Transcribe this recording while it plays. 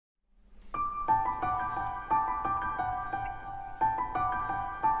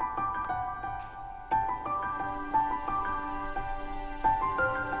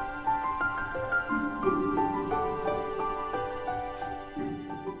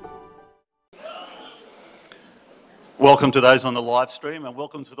Welcome to those on the live stream and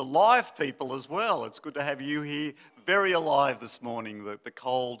welcome to the live people as well. It's good to have you here, very alive this morning. The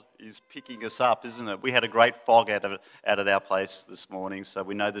cold is picking us up, isn't it? We had a great fog out at our place this morning, so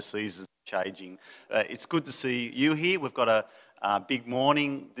we know the season's changing. It's good to see you here. We've got a big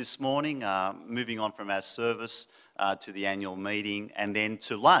morning this morning, moving on from our service to the annual meeting and then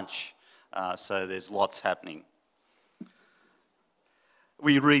to lunch. So there's lots happening.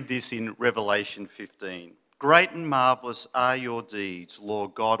 We read this in Revelation 15. Great and marvellous are your deeds,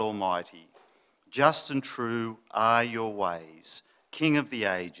 Lord God Almighty. Just and true are your ways, King of the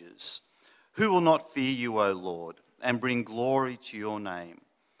ages. Who will not fear you, O Lord, and bring glory to your name?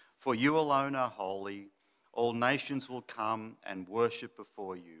 For you alone are holy. All nations will come and worship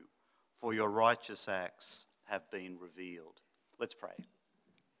before you, for your righteous acts have been revealed. Let's pray.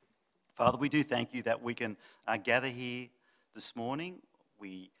 Father, we do thank you that we can gather here this morning.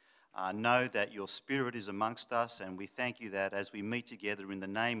 We know that your Spirit is amongst us, and we thank you that as we meet together in the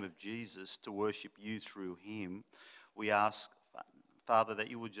name of Jesus to worship you through him, we ask, Father, that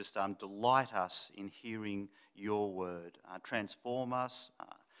you would just delight us in hearing your word, transform us,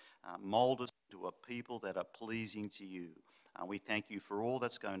 mould us into a people that are pleasing to you. We thank you for all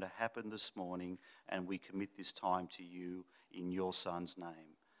that's going to happen this morning, and we commit this time to you in your Son's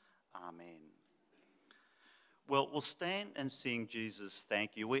name. Amen. Well, we'll stand and sing Jesus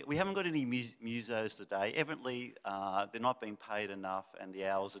Thank You. We haven't got any musos today. Evidently, they're not being paid enough and the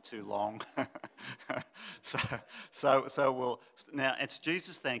hours are too long. so we'll, now it's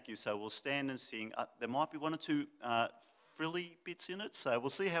Jesus Thank You, so we'll stand and sing. There might be one or two frilly bits in it, so we'll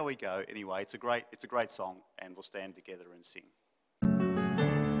see how we go. Anyway, it's a great song, and we'll stand together and sing.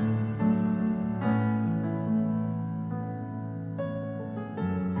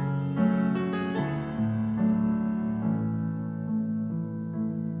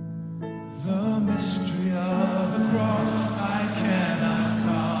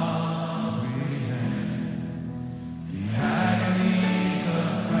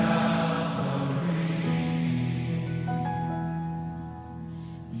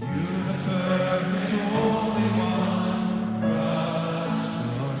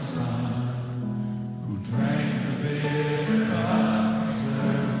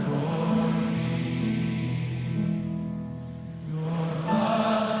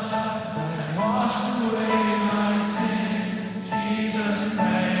 One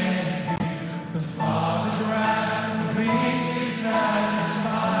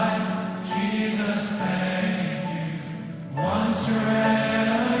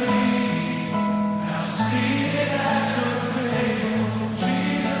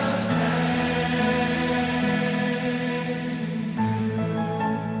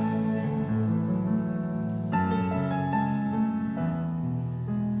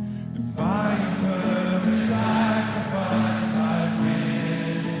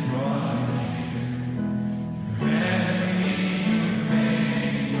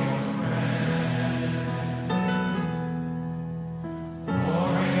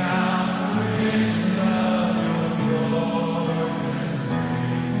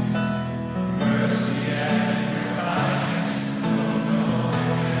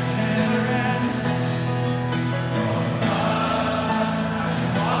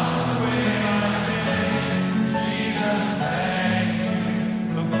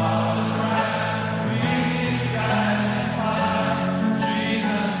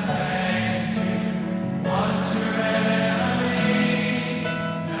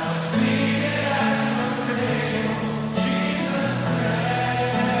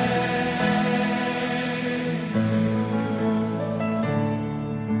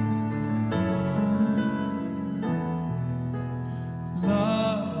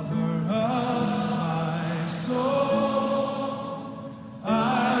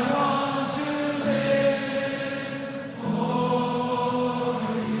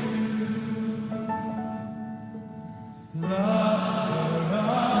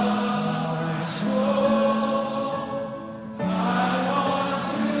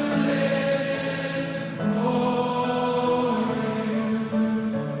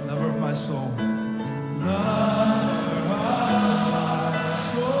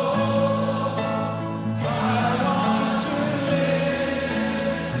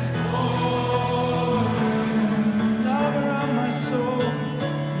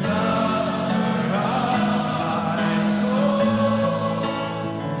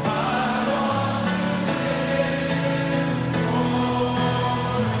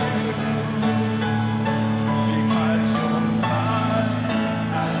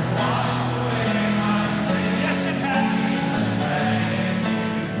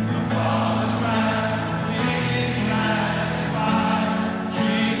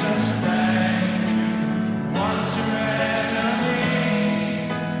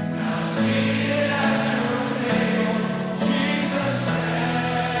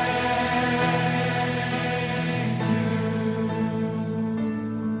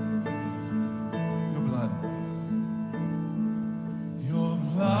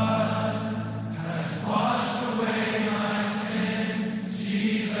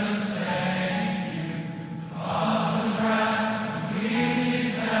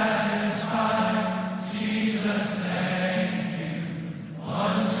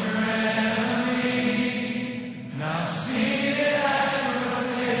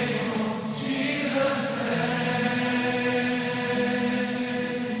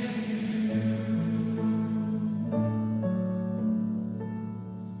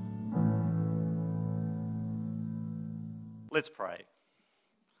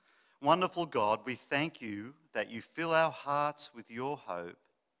Wonderful God, we thank you that you fill our hearts with your hope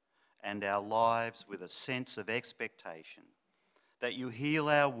and our lives with a sense of expectation, that you heal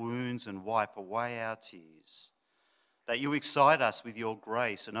our wounds and wipe away our tears, that you excite us with your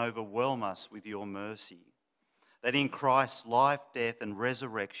grace and overwhelm us with your mercy, that in Christ's life, death and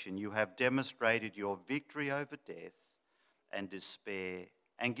resurrection you have demonstrated your victory over death and despair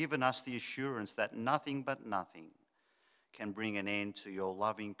and given us the assurance that nothing but nothing can bring an end to your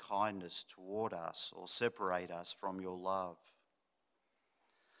loving kindness toward us or separate us from your love.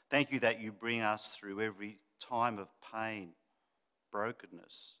 Thank you that you bring us through every time of pain,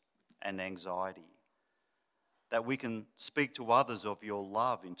 brokenness and anxiety, that we can speak to others of your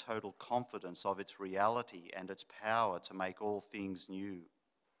love in total confidence of its reality and its power to make all things new.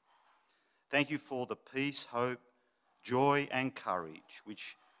 Thank you for the peace, hope, joy and courage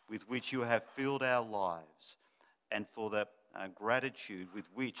with which you have filled our lives, and for the gratitude with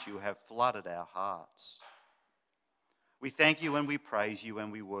which you have flooded our hearts. We thank you and we praise you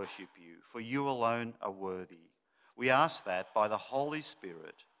and we worship you, for you alone are worthy. We ask that by the Holy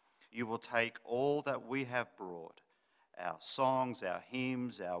Spirit you will take all that we have brought, our songs, our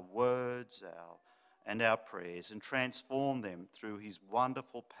hymns, our words, and our prayers, and transform them through his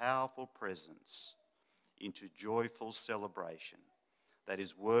wonderful, powerful presence into joyful celebration that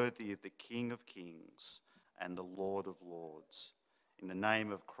is worthy of the King of Kings and the Lord of Lords. In the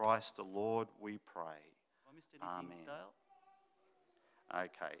name of Christ the Lord we pray. Amen.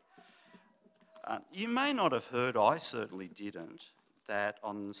 Okay. You may not have heard, I certainly didn't, that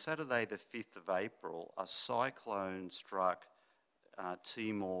on Saturday the 5th of April, a cyclone struck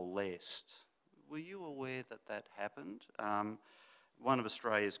Timor-Leste. Were you aware that that happened? One of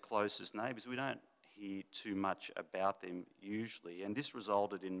Australia's closest neighbours. We don't hear too much about them usually, and this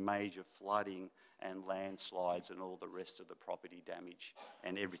resulted in major flooding and landslides and all the rest of the property damage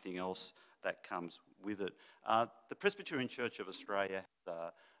and everything else that comes with it. The Presbyterian Church of Australia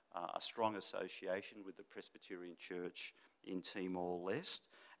has a strong association with the Presbyterian Church in Timor-Leste,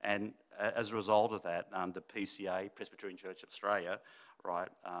 and as a result of that, the PCA, Presbyterian Church of Australia, right,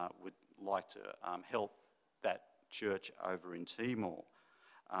 would like to help that church over in Timor.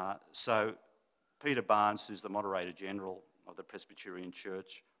 So Peter Barnes, who's the Moderator General of the Presbyterian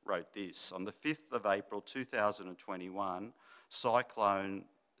Church, wrote this: on the 5th of April 2021, Cyclone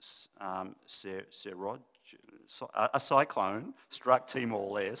a cyclone struck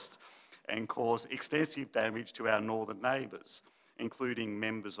Timor-Leste and caused extensive damage to our northern neighbours, including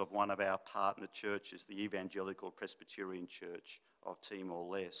members of one of our partner churches, the Evangelical Presbyterian Church of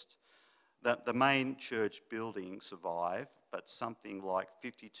Timor-Leste. The main church building survived, but something like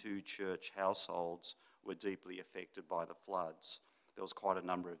 52 church households were deeply affected by the floods. There was quite a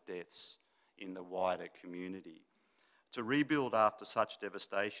number of deaths in the wider community. To rebuild after such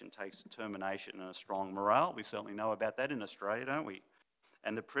devastation takes determination and a strong morale. We certainly know about that in Australia, don't we?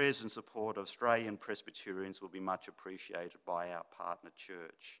 And the prayers and support of Australian Presbyterians will be much appreciated by our partner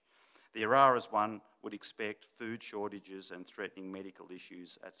church. There are, as one would expect, food shortages and threatening medical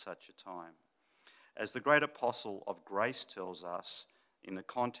issues at such a time. As the great apostle of grace tells us in the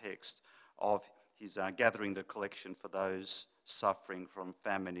context of his gathering the collection for those suffering from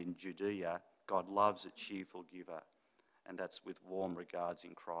famine in Judea, God loves a cheerful giver. And that's with warm regards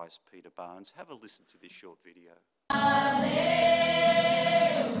in Christ, Peter Barnes. Have a listen to this short video.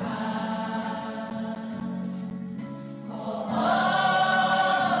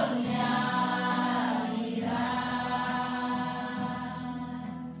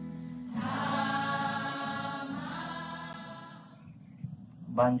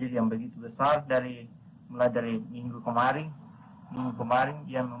 Banjir yang begitu besar mulai dari minggu kemarin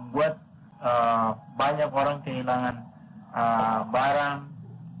yang membuat banyak orang kehilangan barang,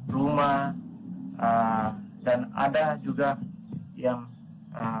 rumah, dan ada juga yang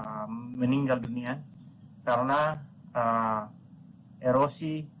meninggal dunia karena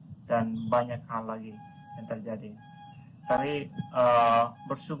erosi dan banyak hal lagi yang terjadi. Kami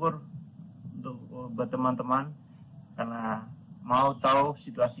bersyukur untuk teman-teman karena mau tahu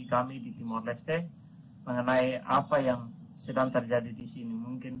situasi kami di Timor Leste mengenai apa yang sedang terjadi di sini.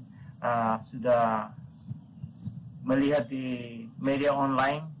 Mungkin sudah melihat di media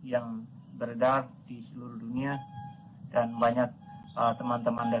online yang beredar di seluruh dunia, dan banyak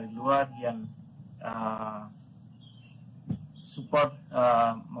teman-teman dari luar yang support,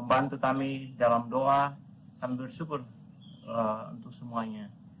 membantu kami dalam doa. Kami bersyukur untuk semuanya,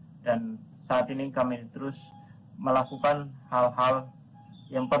 dan saat ini kami terus melakukan hal-hal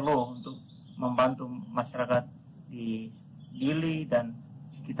yang perlu untuk membantu masyarakat di Dili dan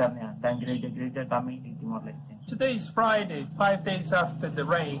sekitarnya, dan gereja-gereja kami di Timor Leste. today is Friday, 5 days after the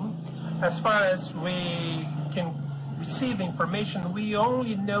rain. As far as we can receive information, we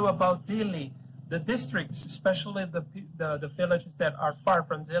only know about Dili. The districts, especially the villages that are far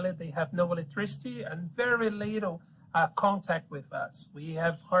from Dili, they have no electricity and very little contact with us. We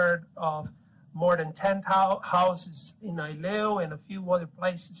have heard of more than 10 houses in Aileu and a few other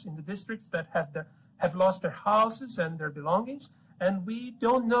places in the districts that have lost their houses and their belongings, and we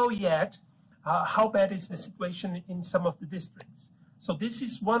don't know yet how bad is the situation in some of the districts. So this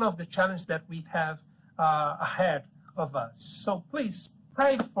is one of the challenges that we have ahead of us. So please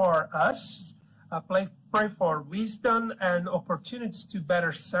pray for us, pray for wisdom and opportunities to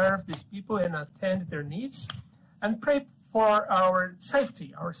better serve these people and attend their needs, and pray for our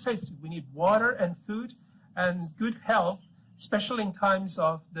safety. We need water and food and good health, especially in times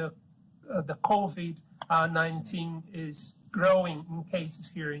of the COVID-19 is growing in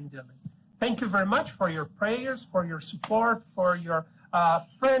cases here in Dili. Thank you very much for your prayers, for your support, for your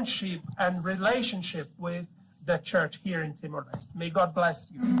friendship and relationship with the church here in Timor-Leste. May God bless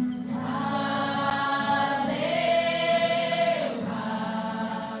you.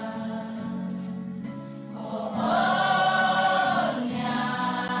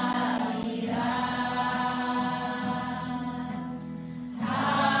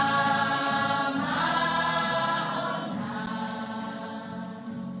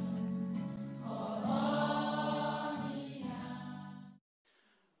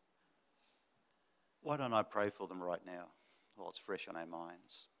 Why don't I pray for them right now while it's fresh on our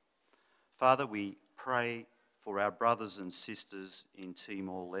minds? Father, we pray for our brothers and sisters in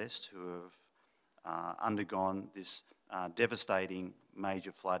Timor-Leste who have undergone this devastating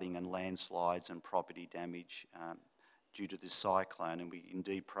major flooding and landslides and property damage due to this cyclone, and we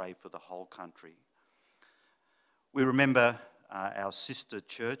indeed pray for the whole country. We remember our sister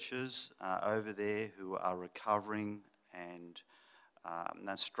churches over there who are recovering and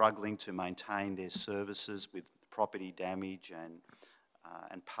they're struggling to maintain their services with property damage and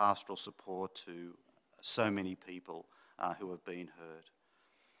pastoral support to so many people who have been hurt.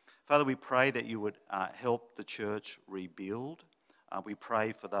 Father, we pray that you would help the church rebuild. We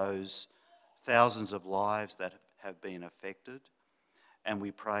pray for those thousands of lives that have been affected, and we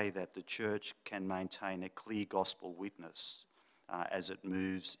pray that the church can maintain a clear gospel witness as it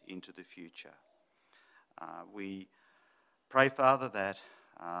moves into the future. We pray, Father, that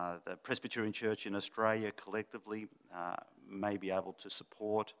the Presbyterian Church in Australia collectively may be able to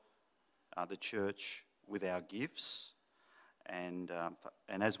support the church with our gifts, and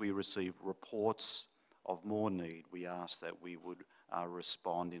as we receive reports of more need, we ask that we would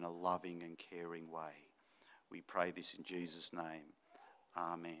respond in a loving and caring way. We pray this in Jesus' name.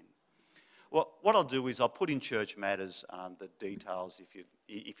 Amen. Well, what I'll do is I'll put in Church Matters the details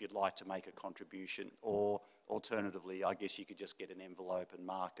if you'd like to make a contribution, or alternatively, I guess you could just get an envelope and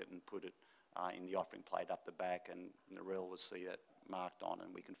mark it and put it in the offering plate up the back, and Narelle will see that marked on,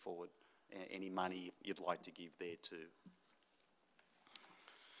 and we can forward any money you'd like to give there too.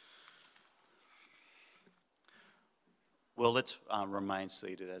 Well, let's remain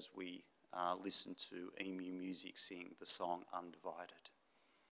seated as we listen to Emu Music sing the song Undivided.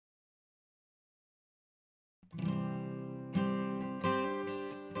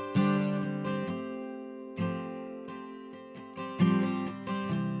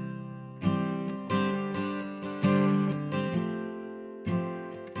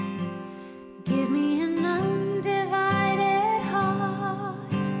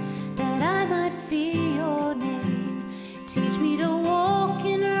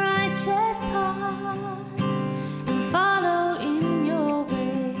 Follow in your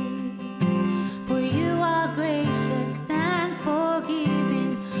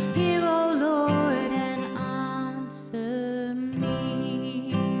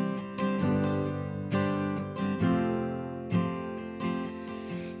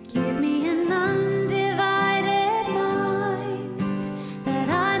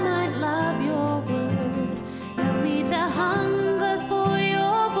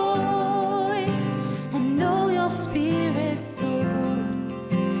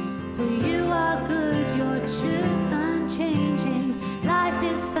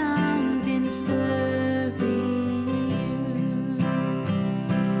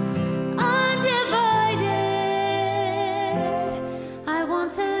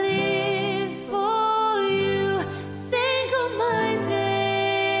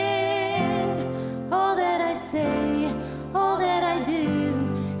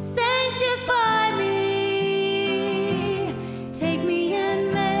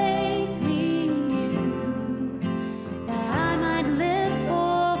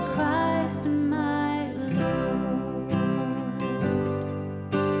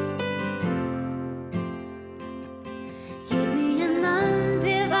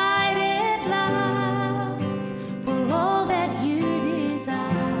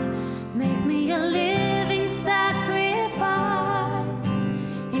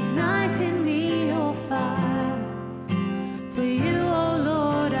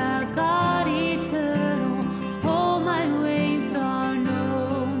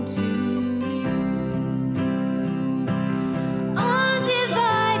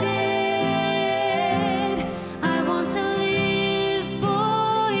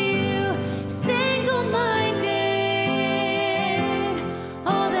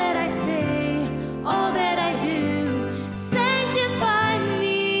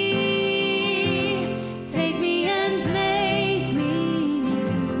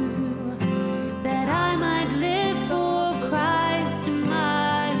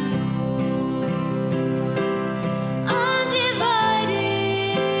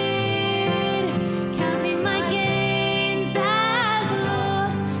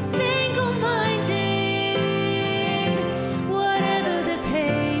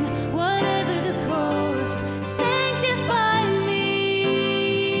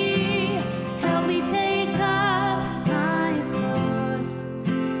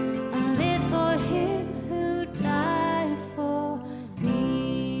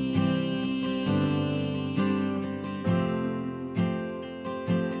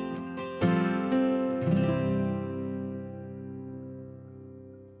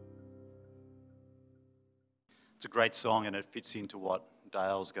great song and it fits into what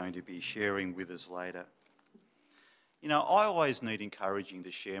Dale's going to be sharing with us later. You know, I always need encouraging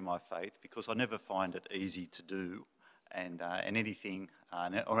to share my faith because I never find it easy to do, and anything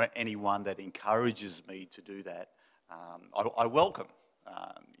or anyone that encourages me to do that, I welcome.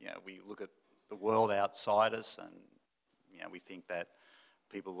 You know, we look at the world outside us and, you know, we think that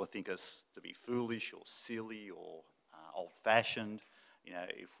people will think us to be foolish or silly or old-fashioned, you know,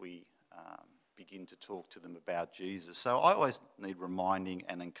 if we begin to talk to them about Jesus. So I always need reminding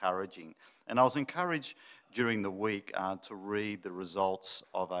and encouraging. And I was encouraged during the week to read the results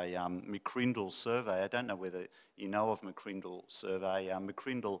of a McCrindle survey. I don't know whether you know of McCrindle survey.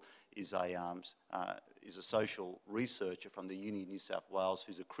 McCrindle is a social researcher from the Uni of New South Wales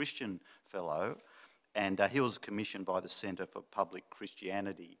who's a Christian fellow, and he was commissioned by the Centre for Public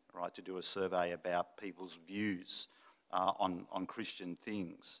Christianity, right, to do a survey about people's views on Christian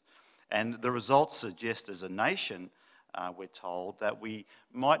things. And the results suggest as a nation, we're told, that we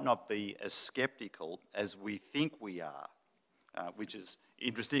might not be as sceptical as we think we are, which is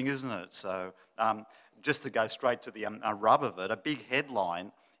interesting, isn't it? So just to go straight to the rub of it, a big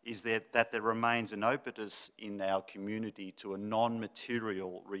headline is that there remains an openness in our community to a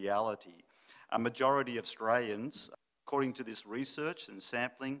non-material reality. A majority of Australians, according to this research and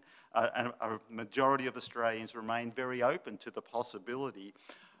sampling, a majority of Australians remain very open to the possibility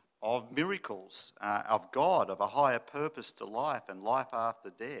of miracles, of God, of a higher purpose to life and life after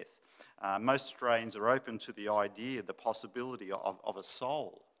death. Most Australians are open to the idea, the possibility of a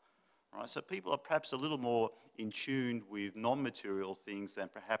soul. Right? So people are perhaps a little more in tune with non-material things than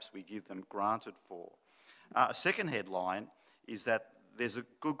perhaps we give them granted for. A second headline is that there's a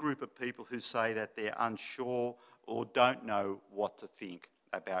good group of people who say that they're unsure or don't know what to think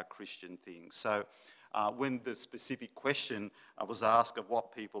about Christian things. So when the specific question was asked of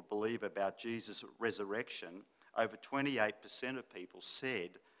what people believe about Jesus' resurrection, over 28% of people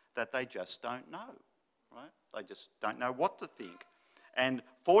said that they just don't know, right? They just don't know what to think. And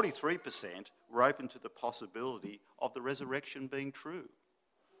 43% were open to the possibility of the resurrection being true.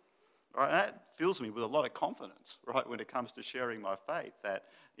 Right? And that fills me with a lot of confidence, right, when it comes to sharing my faith, that,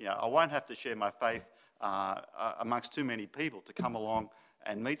 you know, I won't have to share my faith amongst too many people to come along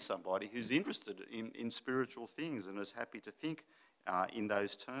and meet somebody who's interested in spiritual things and is happy to think in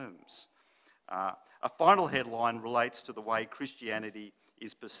those terms. A final headline relates to the way Christianity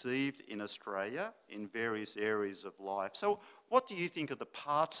is perceived in Australia in various areas of life. So what do you think are the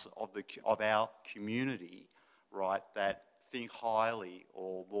parts of our community, right, that think highly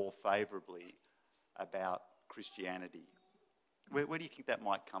or more favourably about Christianity? Where do you think that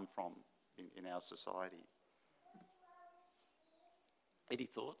might come from in our society? Any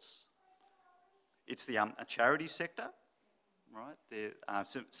thoughts? It's the charity sector, right? There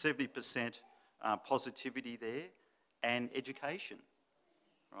 70% positivity there, and education,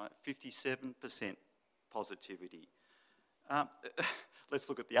 right? 57% positivity. Let's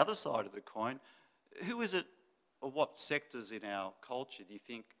look at the other side of the coin. Who is it, or what sectors in our culture do you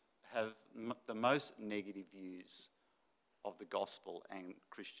think have the most negative views of the gospel and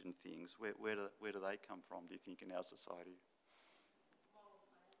Christian things? Where do they come from, do you think, in our society?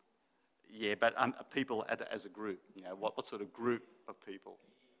 Yeah, but people as a group, you know, what sort of group of people?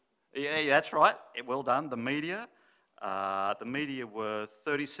 Yeah, that's right. Well done. The media were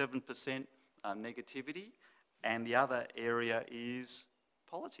 37% negativity, and the other area is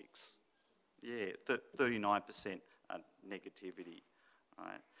politics. Yeah, 39% negativity.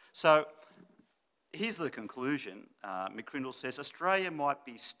 Right. So here's the conclusion. McCrindle says Australia might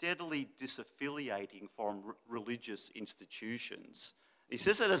be steadily disaffiliating from religious institutions. He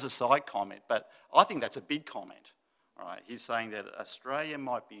says it as a side comment, but I think that's a big comment. Right? He's saying that Australia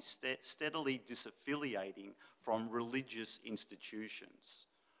might be steadily disaffiliating from religious institutions.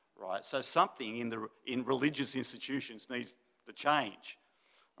 Right? So something in religious institutions needs to change,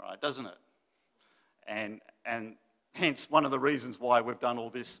 right? Doesn't it? And hence one of the reasons why we've done all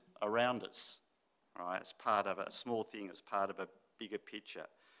this around us, right? As part of a small thing, as part of a bigger picture.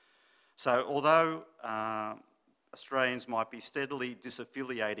 So although Australians might be steadily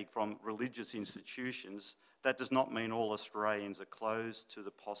disaffiliating from religious institutions, that does not mean all Australians are closed to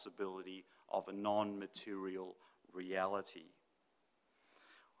the possibility of a non-material reality.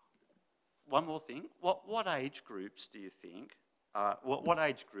 One more thing, what age groups do you think, what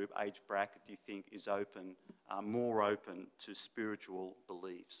age group, age bracket do you think is open, more open to spiritual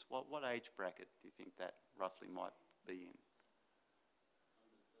beliefs? What age bracket do you think that roughly might be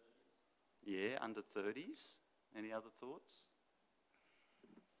in? Yeah, under 30s. Any other thoughts?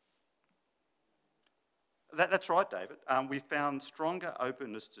 That's right, David. We found stronger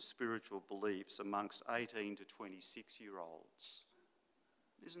openness to spiritual beliefs amongst 18 to 26-year-olds.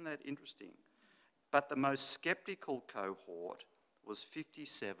 Isn't that interesting? But the most sceptical cohort was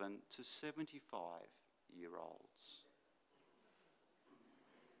 57 to 75-year-olds.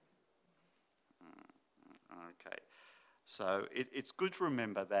 Okay, so it's good to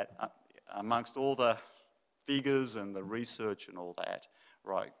remember that amongst all the figures and the research and all that,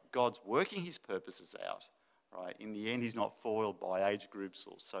 right, God's working his purposes out, right? In the end, he's not foiled by age groups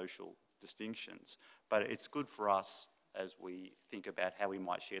or social distinctions, but it's good for us as we think about how we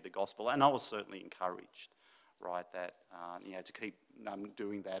might share the gospel. And I was certainly encouraged, right, that, to keep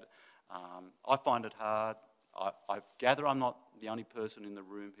doing that. I find it hard. I gather I'm not the only person in the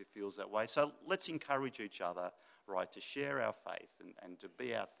room who feels that way. So let's encourage each other, right, to share our faith and to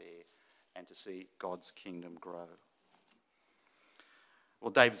be out there and to see God's kingdom grow.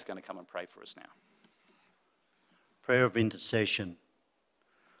 Well, David's going to come and pray for us now. Prayer of intercession.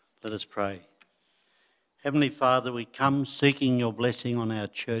 Let us pray. Heavenly Father, we come seeking your blessing on our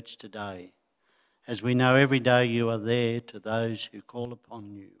church today, as we know every day you are there to those who call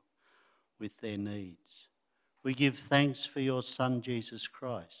upon you with their needs. We give thanks for your Son, Jesus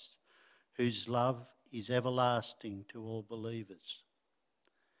Christ, whose love is everlasting to all believers.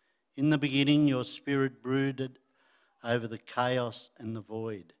 In the beginning, your Spirit brooded over the chaos and the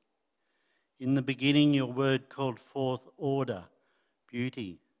void. In the beginning, your word called forth order,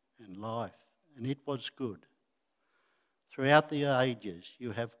 beauty, and life, and it was good. Throughout the ages,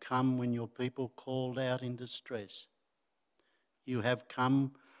 you have come when your people called out in distress. You have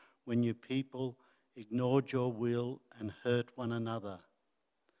come when your people ignored your will and hurt one another.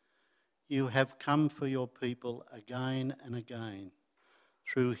 You have come for your people again and again,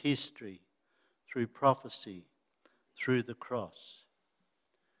 through history, through prophecy, through the cross.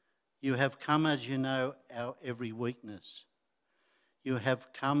 You have come as you know our every weakness. You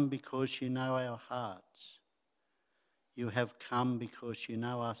have come because you know our hearts. You have come because you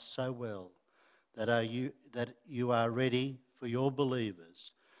know us so well that you are ready for your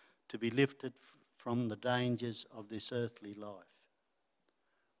believers to be lifted from the dangers of this earthly life.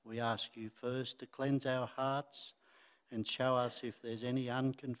 We ask you first to cleanse our hearts and show us if there's any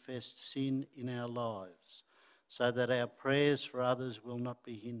unconfessed sin in our lives, so that our prayers for others will not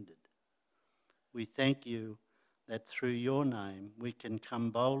be hindered. We thank you that through your name we can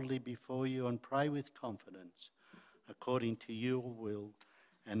come boldly before you and pray with confidence according to your will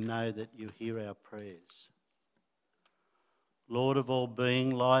and know that you hear our prayers. Lord of all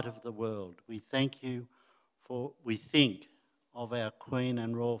being, light of the world, we think of our Queen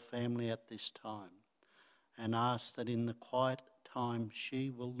and royal family at this time and ask that in the quiet time she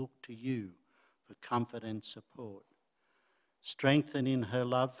will look to you for comfort and support. Strengthen in her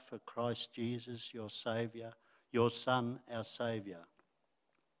love for Christ Jesus, your Saviour, your Son, our Saviour.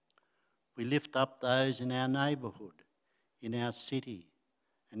 We lift up those in our neighbourhood, in our city,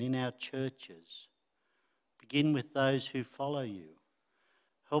 and in our churches. Begin with those who follow you.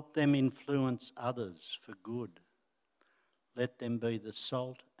 Help them influence others for good. Let them be the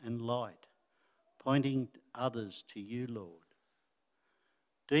salt and light, pointing others to you, Lord.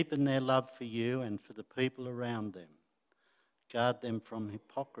 Deepen their love for you and for the people around them. Guard them from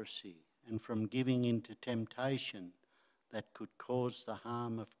hypocrisy and from giving into temptation that could cause the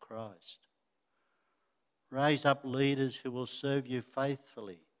harm of Christ. Raise up leaders who will serve you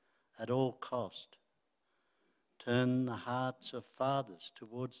faithfully at all cost. Turn the hearts of fathers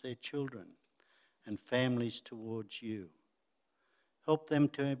towards their children and families towards you. Help them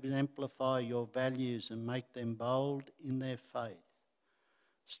to exemplify your values and make them bold in their faith.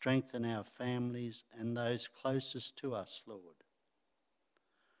 Strengthen our families and those closest to us, Lord.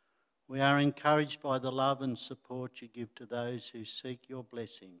 We are encouraged by the love and support you give to those who seek your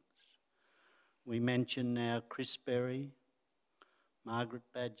blessings. We mention now Chris Berry, Margaret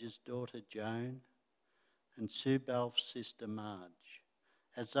Badger's daughter Joan, and Sue Balf's sister Marge,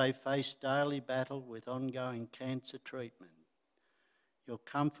 as they face daily battle with ongoing cancer treatment. Your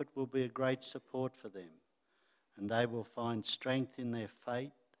comfort will be a great support for them, and they will find strength in their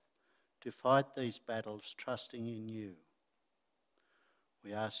faith to fight these battles, trusting in you.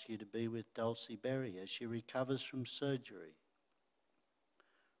 We ask you to be with Dulcie Berry as she recovers from surgery.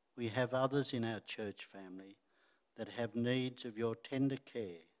 We have others in our church family that have needs of your tender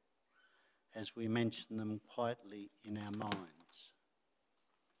care, as we mention them quietly in our minds.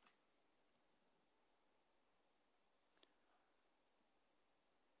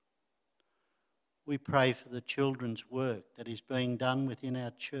 We pray for the children's work that is being done within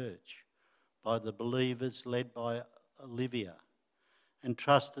our church by the believers led by Olivia, and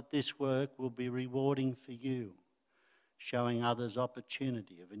trust that this work will be rewarding for you, showing others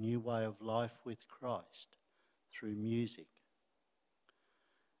opportunity of a new way of life with Christ through music.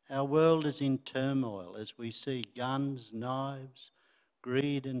 Our world is in turmoil as we see guns, knives,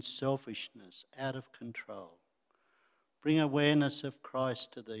 greed and selfishness out of control. Bring awareness of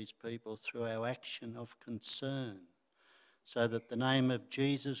Christ to these people through our action of concern, so that the name of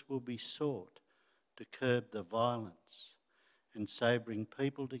Jesus will be sought to curb the violence and so bring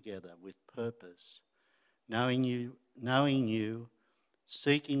people together with purpose, knowing you,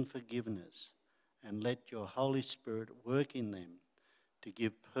 seeking forgiveness, and let your Holy Spirit work in them to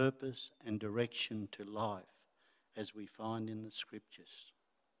give purpose and direction to life, as we find in the Scriptures.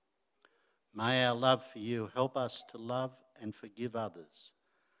 May our love for you help us to love and forgive others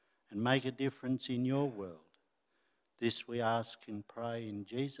and make a difference in your world. This we ask and pray in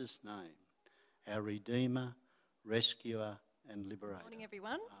Jesus' name, our Redeemer, Rescuer and Liberator. Good morning,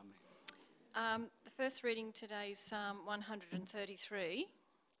 everyone. Amen. The first reading today is Psalm 133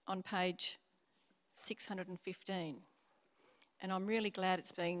 on page 615. And I'm really glad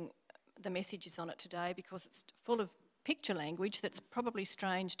the message is on it today, because it's full of picture language that's probably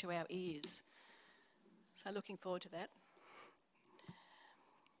strange to our ears. So looking forward to that.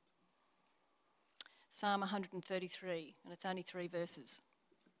 Psalm 133, and it's only 3 verses.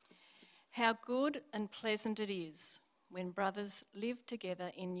 How good and pleasant it is when brothers live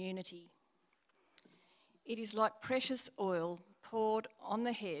together in unity. It is like precious oil poured on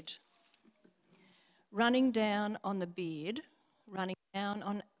the head, running down on the beard, running down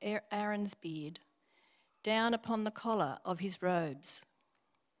on Aaron's beard, down upon the collar of his robes.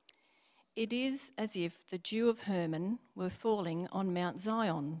 It is as if the dew of Hermon were falling on Mount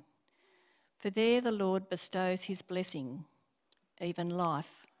Zion, for there the Lord bestows his blessing, even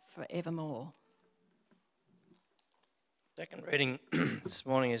life forevermore. Second reading this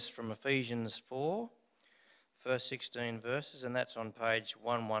morning is from Ephesians 4, first 16 verses, and that's on page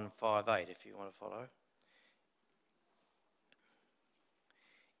 1158 if you want to follow.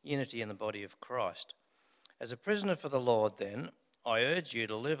 Unity in the body of Christ. As a prisoner for the Lord, then, I urge you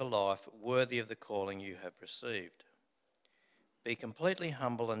to live a life worthy of the calling you have received. Be completely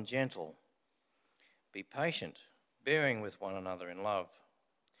humble and gentle. Be patient, bearing with one another in love.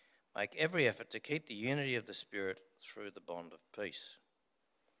 Make every effort to keep the unity of the Spirit through the bond of peace.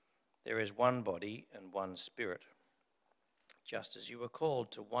 There is one body and one Spirit, just as you were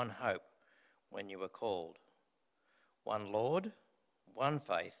called to one hope when you were called. One Lord, one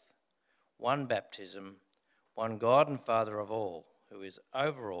faith, one baptism, one God and Father of all, who is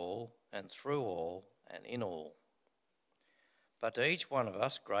over all and through all and in all. But to each one of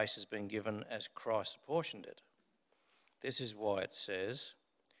us grace has been given as Christ apportioned it. This is why it says,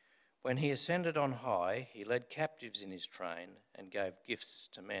 when he ascended on high, he led captives in his train and gave gifts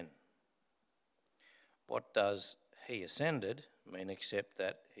to men. What does he ascended mean except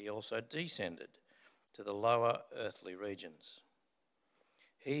that he also descended to the lower earthly regions?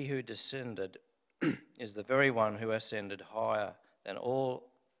 He who descended is the very one who ascended higher than all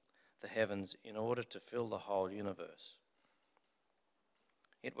the heavens in order to fill the whole universe.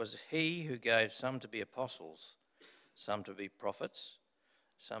 It was he who gave some to be apostles, some to be prophets,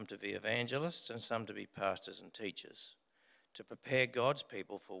 some to be evangelists, and some to be pastors and teachers, to prepare God's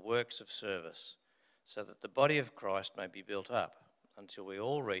people for works of service, so that the body of Christ may be built up until we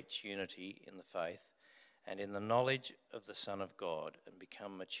all reach unity in the faith and in the knowledge of the Son of God and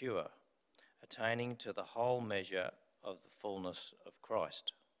become mature, attaining to the whole measure of the fullness of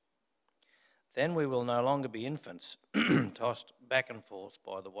Christ. Then we will no longer be infants, tossed back and forth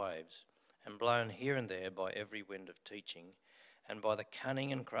by the waves and blown here and there by every wind of teaching and by the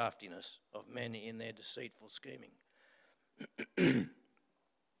cunning and craftiness of men in their deceitful scheming.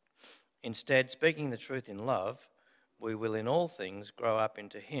 Instead, speaking the truth in love, we will in all things grow up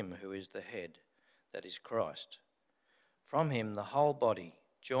into him who is the head, that is Christ. From him the whole body,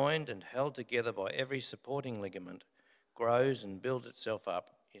 joined and held together by every supporting ligament, grows and builds itself up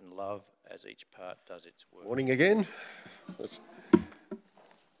in love as each part does its work. Morning again.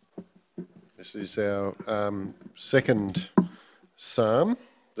 This is our second psalm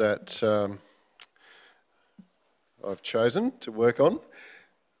that I've chosen to work on.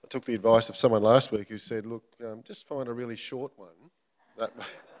 I took the advice of someone last week who said, look, just find a really short one.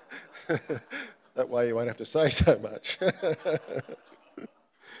 That way you won't have to say so much.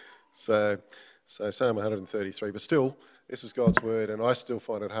 So Psalm 133, but still, this is God's word, and I still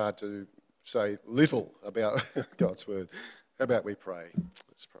find it hard to say little about God's word. How about we pray?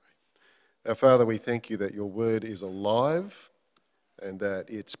 Let's pray. Our Father, we thank you that your word is alive and that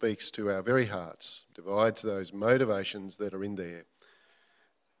it speaks to our very hearts, divides those motivations that are in there,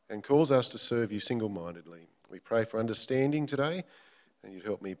 and calls us to serve you single-mindedly. We pray for understanding today, and you'd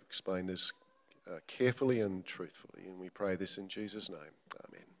help me explain this carefully and truthfully. And we pray this in Jesus' name.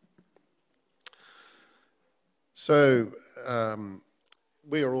 Amen. So,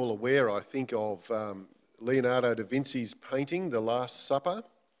 we are all aware, I think, of Leonardo da Vinci's painting, The Last Supper.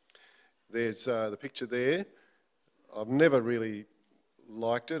 There's the picture there. I've never really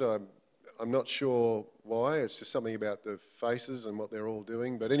liked it. I'm not sure why. It's just something about the faces and what they're all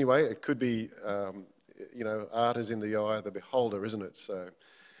doing. But anyway, it could be, art is in the eye of the beholder, isn't it? So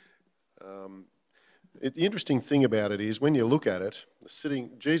the interesting thing about it is when you look at it,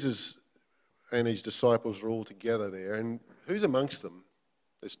 Jesus and his disciples are all together there. And who's amongst them?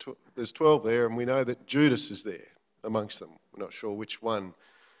 There's 12 there, and we know that Judas is there amongst them. We're not sure which one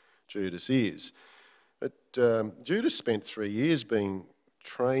Judas is. But Judas spent 3 years being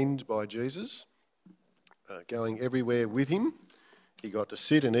trained by Jesus, going everywhere with him. He got to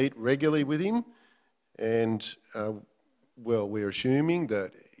sit and eat regularly with him. And, we're assuming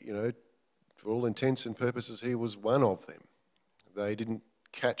that, for all intents and purposes, he was one of them. They didn't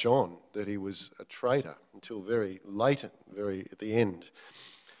catch on that he was a traitor until very late, very at the end.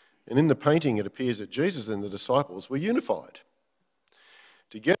 And in the painting, it appears that Jesus and the disciples were unified.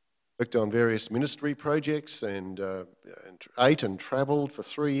 Together, they worked on various ministry projects and ate and travelled for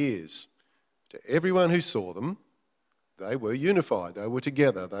 3 years. To everyone who saw them, they were unified. They were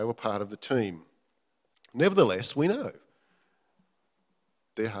together. They were part of the team. Nevertheless, we know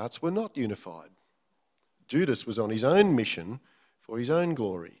their hearts were not unified. Judas was on his own mission for his own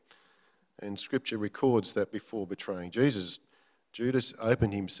glory. And Scripture records that before betraying Jesus, Judas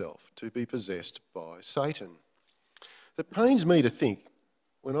opened himself to be possessed by Satan. It pains me to think,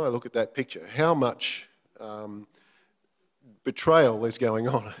 when I look at that picture, how much betrayal is going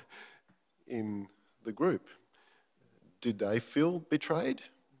on in the group. Did they feel betrayed?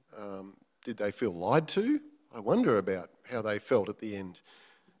 Did they feel lied to? I wonder about how they felt at the end.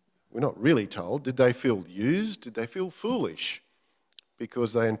 We're not really told. Did they feel used? Did they feel foolish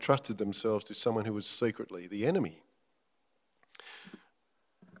because they entrusted themselves to someone who was secretly the enemy?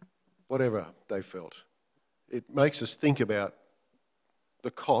 Whatever they felt, it makes us think about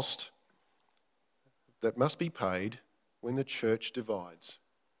the cost that must be paid when the church divides.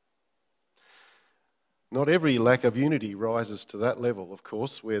 Not every lack of unity rises to that level, of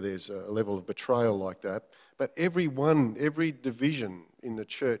course, where there's a level of betrayal like that, but every division in the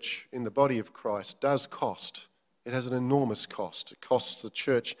church, in the body of Christ, does cost. It has an enormous cost. It costs the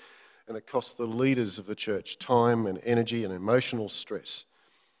church and it costs the leaders of the church time and energy and emotional stress.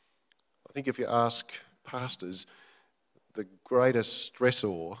 I think if you ask pastors, the greatest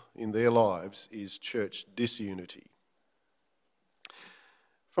stressor in their lives is church disunity.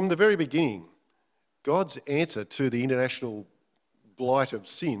 From the very beginning, God's answer to the international blight of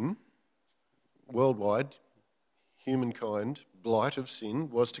sin, worldwide, humankind, blight of sin,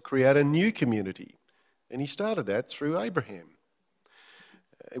 was to create a new community. And he started that through Abraham.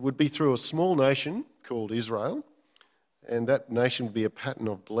 It would be through a small nation called Israel, and that nation would be a pattern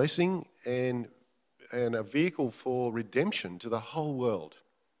of blessing and a vehicle for redemption to the whole world.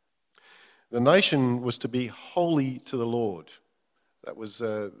 The nation was to be holy to the Lord. That was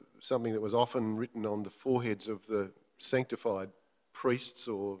something that was often written on the foreheads of the sanctified priests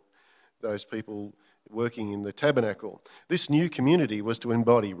or those people working in the tabernacle. This new community was to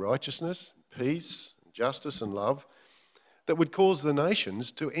embody righteousness, peace, justice and love that would cause the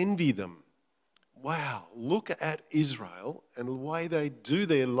nations to envy them. Wow, look at Israel and the way they do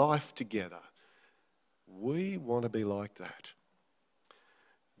their life together. We want to be like that.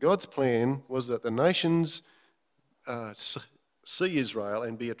 God's plan was that the nations see Israel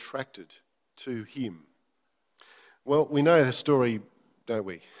and be attracted to him. Well, we know the story, don't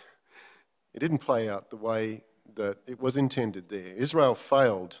we? It didn't play out the way that it was intended there. Israel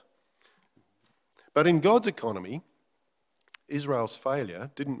failed. But in God's economy, Israel's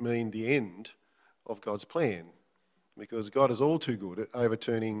failure didn't mean the end of God's plan, because God is all too good at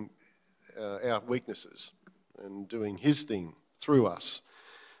overturning our weaknesses and doing his thing through us.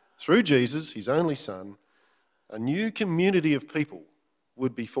 Through Jesus, his only Son, a new community of people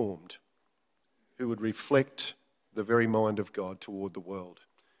would be formed who would reflect the very mind of God toward the world.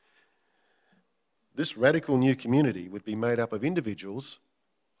 This radical new community would be made up of individuals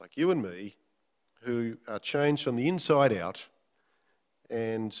like you and me who are changed from the inside out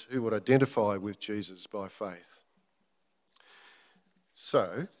and who would identify with Jesus by faith.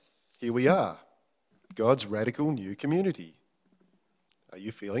 So, here we are, God's radical new community. Are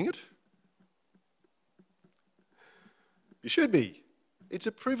you feeling it? You should be. It's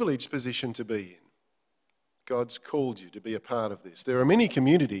a privileged position to be in. God's called you to be a part of this. There are many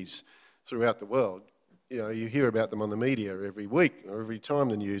communities throughout the world. You know, you hear about them on the media every week or every time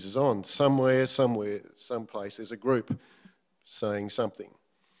the news is on. Somewhere, someplace, there's a group saying something.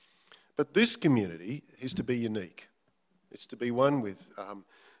 But this community is to be unique. It's to be one with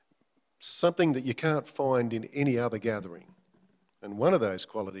something that you can't find in any other gathering. And one of those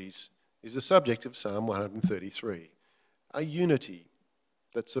qualities is the subject of Psalm 133, a unity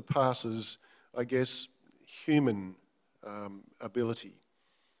that surpasses, I guess, human ability.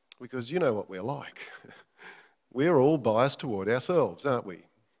 Because you know what we're like. We're all biased toward ourselves, aren't we?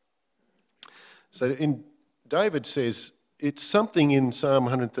 So David says, it's something in Psalm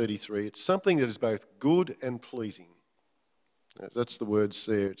 133, it's something that is both good and pleasing. That's the words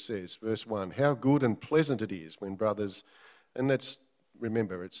there, it says, verse 1, how good and pleasant it is when brothers, and that's,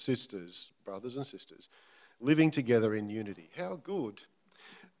 remember, it's sisters, brothers and sisters, living together in unity. How good.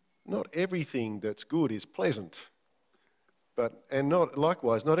 Not everything that's good is pleasant.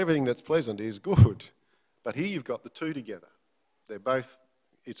 Likewise, not everything that's pleasant is good. But here you've got the two together. They're both,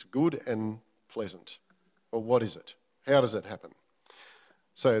 it's good and pleasant. Well, what is it? How does it happen?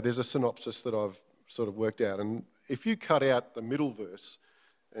 So there's a synopsis that I've sort of worked out. And if you cut out the middle verse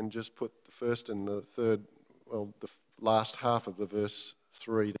and just put the first and the third, well, the last half of the verse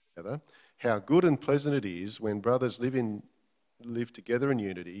 3 together, how good and pleasant it is when brothers live together in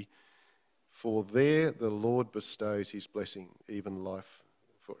unity, for there the Lord bestows his blessing, even life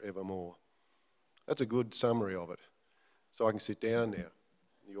forevermore. That's a good summary of it. So I can sit down now.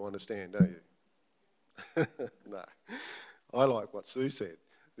 You understand, don't you? No. I like what Sue said.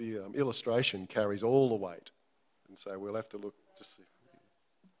 The illustration carries all the weight. And so we'll have to look to see.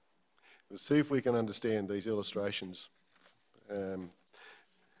 We'll see if we can understand these illustrations.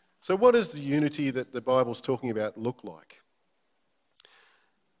 So what does the unity that the Bible's talking about look like?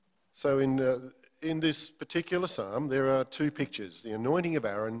 So in this particular psalm, there are two pictures, the anointing of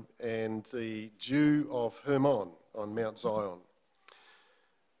Aaron and the dew of Hermon on Mount Zion.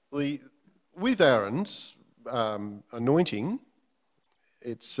 With Aaron's anointing,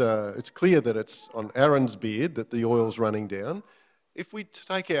 it's clear that it's on Aaron's beard that the oil's running down. If we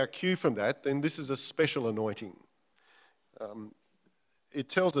take our cue from that, then this is a special anointing. It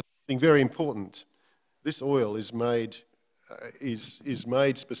tells us something very important. This oil is made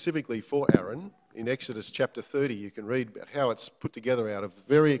specifically for Aaron. In Exodus chapter 30, you can read about how it's put together out of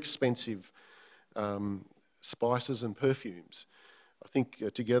very expensive spices and perfumes. I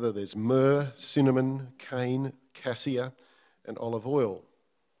think together there's myrrh, cinnamon, cane, cassia, and olive oil.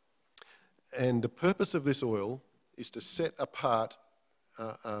 And the purpose of this oil is to set apart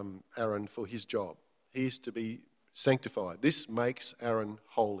Aaron for his job. He is to be sanctified. This makes Aaron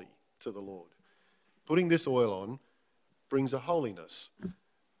holy to the Lord. Putting this oil on brings a holiness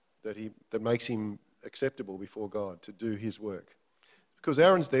that makes him acceptable before God to do his work. Because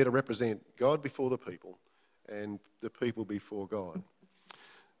Aaron's there to represent God before the people and the people before God.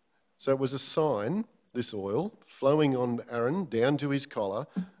 So it was a sign, this oil, flowing on Aaron down to his collar,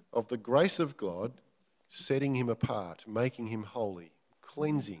 of the grace of God setting him apart, making him holy,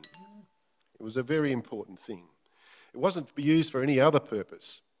 cleansing. It was a very important thing. It wasn't to be used for any other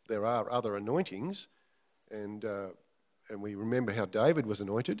purpose. There are other anointings, and we remember how David was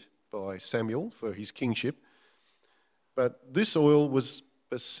anointed by Samuel for his kingship. But this oil was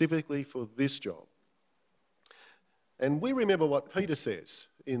specifically for this job. And we remember what Peter says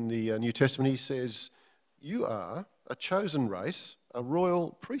in the New Testament. He says, you are a chosen race, a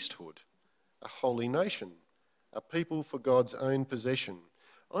royal priesthood, a holy nation, a people for God's own possession.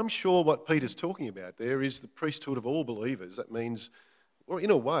 I'm sure what Peter's talking about there is the priesthood of all believers. That means, well,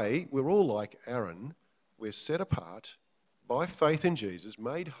 in a way, we're all like Aaron. We're set apart by faith in Jesus,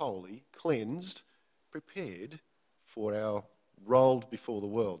 made holy, cleansed, prepared for our role before the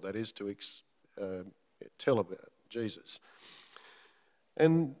world. That is to tell about Jesus.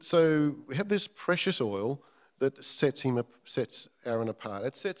 And so we have this precious oil that sets Aaron apart.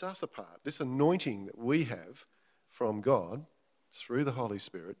 It sets us apart. This anointing that we have from God through the Holy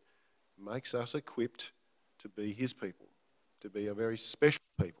Spirit makes us equipped to be his people, to be a very special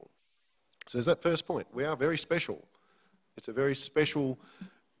people. So there's that first point. We are very special. It's a very special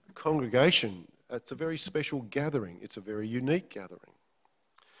congregation. It's a very special gathering. It's a very unique gathering.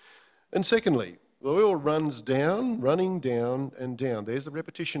 And secondly, the oil runs down, running down and down. There's the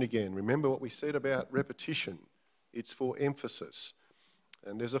repetition again. Remember what we said about repetition. It's for emphasis.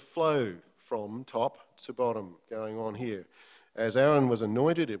 And there's a flow from top to bottom going on here. As Aaron was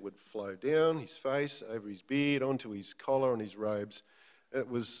anointed, it would flow down his face, over his beard, onto his collar and his robes. It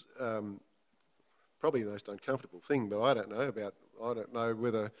was probably the most uncomfortable thing, but I don't know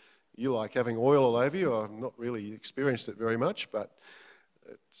whether You like having oil all over you. I've not really experienced it very much, but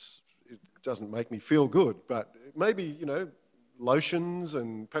it doesn't make me feel good. But maybe, you know, lotions,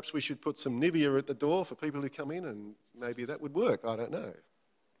 and perhaps we should put some Nivea at the door for people who come in, and maybe that would work. I don't know.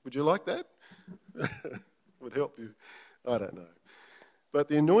 Would you like that? Would help you. I don't know. But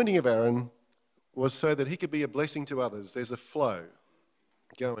the anointing of Aaron was so that he could be a blessing to others. There's a flow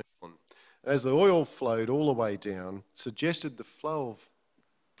going on. As the oil flowed all the way down, suggested the flow of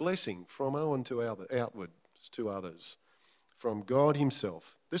blessing from Owen to outwards to others, from God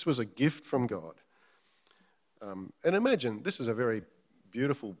himself. This was a gift from God. And imagine, this is a very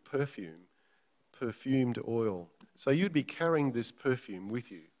beautiful perfumed oil. So you'd be carrying this perfume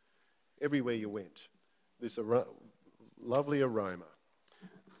with you everywhere you went, this lovely aroma.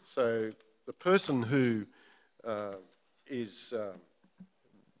 So the person who is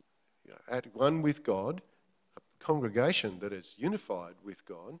at one with God, a congregation that is unified with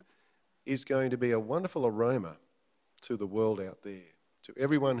God, is going to be a wonderful aroma to the world out there, to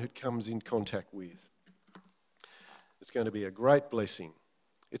everyone who comes in contact with. It's going to be a great blessing.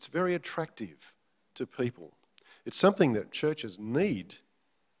 It's very attractive to people. It's something that churches need,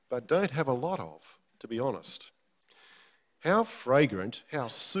 but don't have a lot of, to be honest. How fragrant, how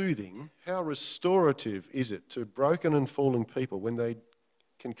soothing, how restorative is it to broken and fallen people when they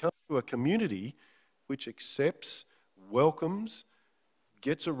can come to a community which accepts, welcomes,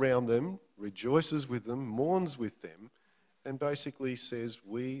 gets around them, rejoices with them, mourns with them, and basically says,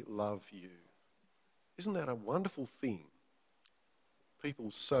 "We love you." Isn't that a wonderful thing? People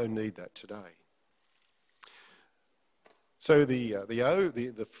so need that today. So the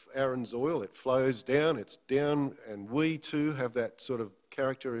Aaron's oil, it flows down, it's down, and we too have that sort of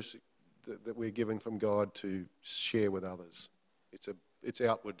characteristic that we're given from God to share with others. It's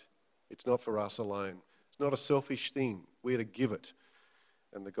outward. It's not for us alone. It's not a selfish thing. We're to give it,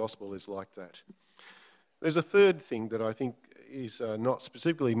 and the gospel is like that. There's a third thing that I think is not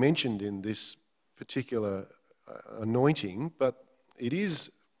specifically mentioned in this particular anointing, but it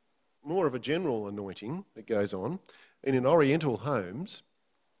is more of a general anointing that goes on. And in Oriental homes,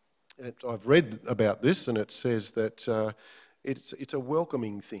 I've read about this, and it says that it's a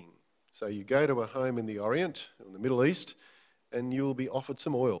welcoming thing. So you go to a home in the Orient, in the Middle East, and you'll be offered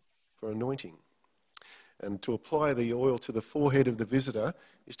some oil for anointing. And to apply the oil to the forehead of the visitor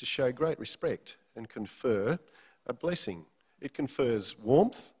is to show great respect and confer a blessing. It confers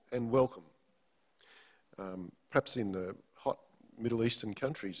warmth and welcome. Perhaps in the hot Middle Eastern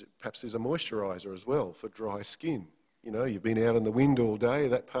countries, perhaps there's a moisturiser as well for dry skin. You know, you've been out in the wind all day,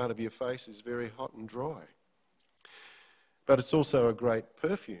 that part of your face is very hot and dry. But it's also a great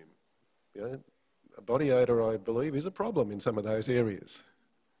perfume. You know, a body odour, I believe, is a problem in some of those areas.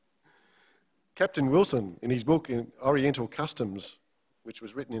 Captain Wilson, in his book in Oriental Customs, which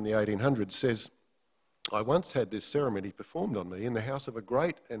was written in the 1800s, says, "I once had this ceremony performed on me in the house of a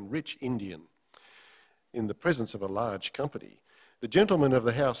great and rich Indian, in the presence of a large company. The gentleman of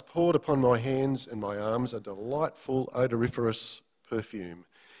the house poured upon my hands and my arms a delightful odoriferous perfume.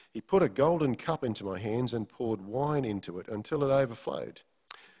 He put a golden cup into my hands and poured wine into it until it overflowed,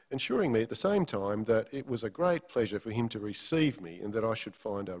 ensuring me at the same time that it was a great pleasure for him to receive me and that I should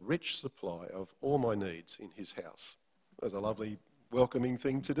find a rich supply of all my needs in his house." That's a lovely, welcoming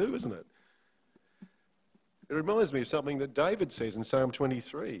thing to do, isn't it? It reminds me of something that David says in Psalm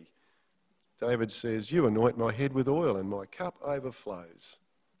 23. David says, "You anoint my head with oil and my cup overflows."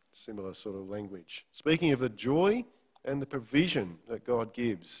 Similar sort of language. Speaking of the joy and the provision that God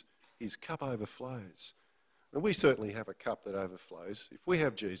gives, his cup overflows. And we certainly have a cup that overflows. If we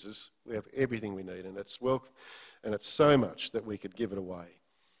have Jesus, we have everything we need, and it's so much that we could give it away.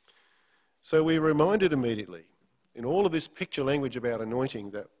 So we're reminded immediately, in all of this picture language about anointing,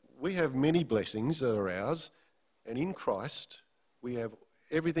 that we have many blessings that are ours, and in Christ we have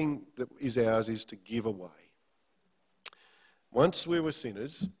everything that is ours is to give away. Once we were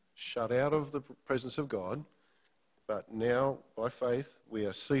sinners, shut out of the presence of God, but now, by faith, we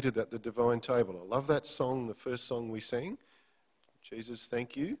are seated at the divine table. I love that song, the first song we sang. Jesus,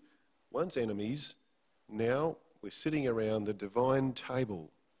 thank you. Once enemies, now we're sitting around the divine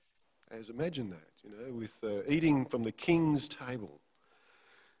table. Imagine that, you know, with eating from the king's table.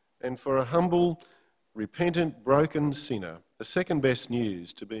 And for a humble, repentant, broken sinner, the second best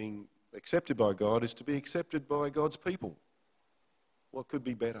news to being accepted by God is to be accepted by God's people. What could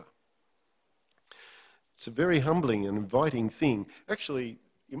be better? It's a very humbling and inviting thing. Actually,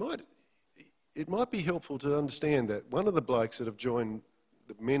 it might be helpful to understand that one of the blokes that have joined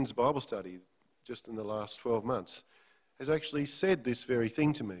the men's Bible study just in the last 12 months has actually said this very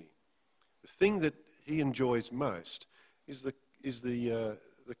thing to me. The thing that he enjoys most is the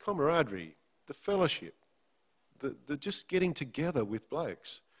the camaraderie, the fellowship, the just getting together with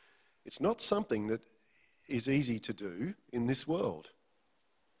blokes. It's not something that is easy to do in this world.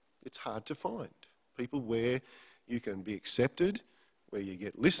 It's hard to find people where you can be accepted, where you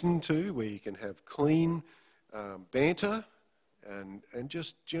get listened to, where you can have clean banter and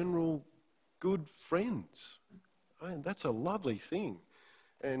just general good friends. That's a lovely thing.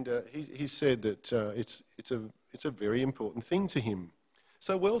 And he said that it's a very important thing to him.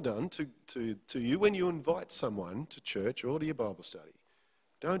 So well done to you when you invite someone to church or to your Bible study.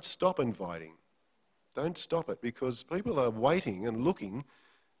 Don't stop inviting. Don't stop it, because people are waiting and looking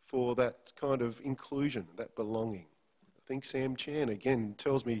for that kind of inclusion, that belonging. I think Sam Chan again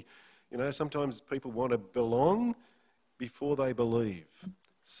tells me, sometimes people want to belong before they believe.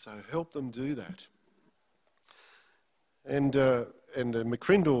 So help them do that. And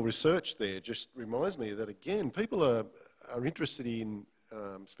McCrindle research there just reminds me that, again, people are interested in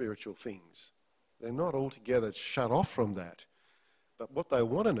spiritual things. They're not altogether shut off from that. But what they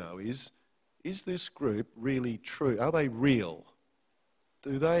want to know is this group really true? Are they real?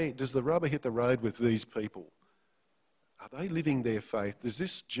 Does the rubber hit the road with these people? Are they living their faith? Does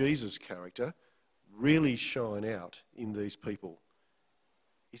this Jesus character really shine out in these people?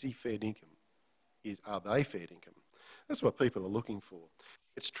 Is he fair dinkum? Are they fair dinkum? That's what people are looking for.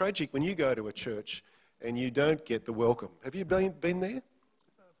 It's tragic when you go to a church and you don't get the welcome. Have you been there?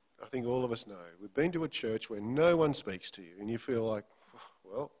 I think all of us know. We've been to a church where no one speaks to you and you feel like,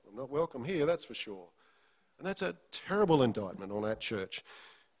 well, I'm not welcome here, that's for sure. And that's a terrible indictment on that church.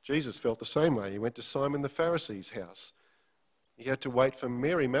 Jesus felt the same way. He went to Simon the Pharisee's house. He had to wait for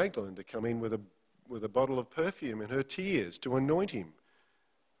Mary Magdalene to come in with a bottle of perfume in her tears to anoint him.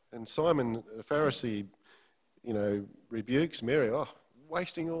 And Simon the Pharisee, rebukes Mary,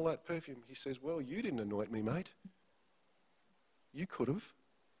 wasting all that perfume. He says, well, you didn't anoint me, mate. You could have.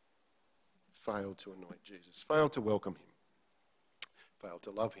 Failed to anoint Jesus, failed to welcome him, failed to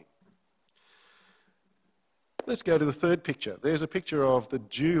love him. Let's go to the third picture. There's a picture of the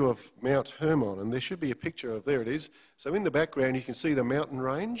Jew of Mount Hermon, and there should be a picture of, there it is. So in the background you can see the mountain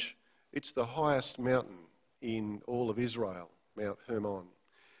range. It's the highest mountain in all of Israel, Mount Hermon.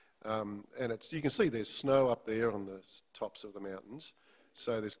 And you can see there's snow up there on the tops of the mountains.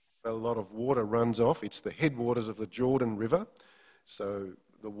 So there's a lot of water runs off. It's the headwaters of the Jordan River. So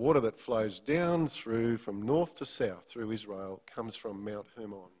the water that flows down through from north to south through Israel comes from Mount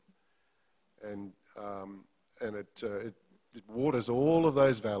Hermon. And it waters all of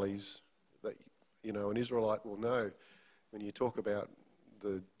those valleys that, an Israelite will know when you talk about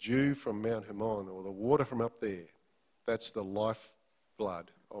the dew from Mount Hermon or the water from up there. That's the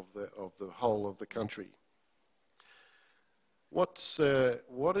lifeblood of the whole of the country. What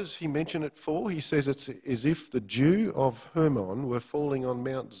does he mention it for? He says it's as if the dew of Hermon were falling on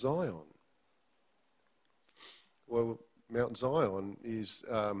Mount Zion. Well, Mount Zion is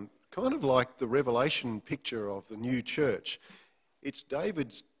kind of like the Revelation picture of the new church. It's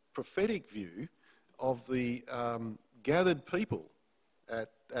David's prophetic view of the gathered people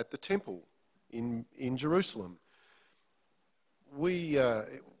at the temple in Jerusalem. We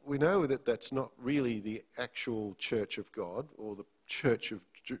know that that's not really the actual church of God or the church of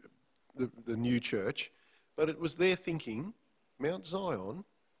the new church, but it was their thinking. Mount Zion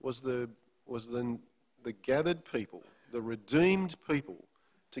was the gathered people, the redeemed people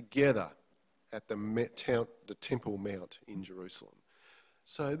together at the Temple Mount in Jerusalem.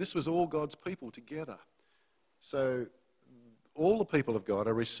 So this was all God's people together. So all the people of God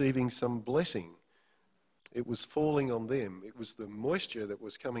are receiving some blessing. It was falling on them. It was the moisture that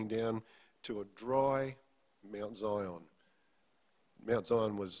was coming down to a dry Mount Zion. Mount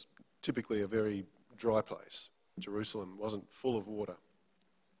Zion was typically a very dry place. Jerusalem wasn't full of water,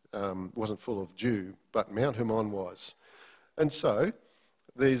 wasn't full of dew, but Mount Hermon was. And so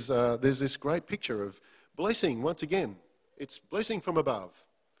there's this great picture of blessing once again. It's blessing from above,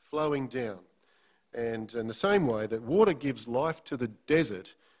 flowing down. And in the same way that water gives life to the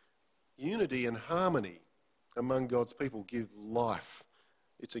desert, unity and harmony among God's people give life.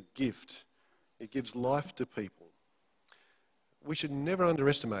 It's a gift. It gives life to people. We should never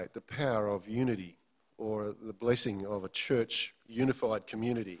underestimate the power of unity or the blessing of a church unified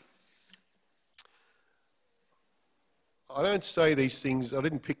community. I don't say these things, I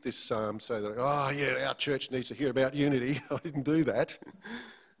didn't pick this psalm so that, our church needs to hear about unity. I didn't do that.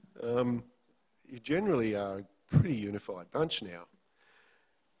 You generally are a pretty unified bunch now.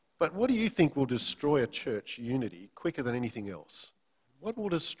 But what do you think will destroy a church unity quicker than anything else? What will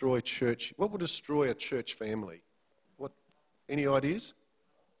destroy church? What will destroy a church family? Any ideas?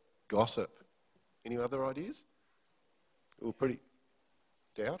 Gossip. Any other ideas?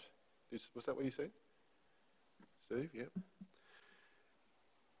 Doubt? Was that what you said? Steve, yep.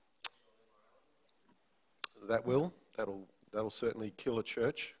 That'll certainly kill a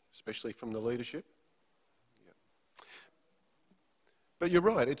church, especially from the leadership. Yep. But you're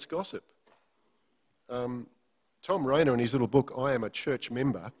right, it's gossip. Tom Rainer, in his little book, I Am a Church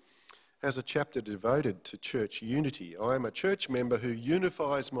Member, has a chapter devoted to church unity. I am a church member who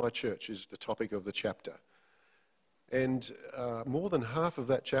unifies my church is the topic of the chapter. And more than half of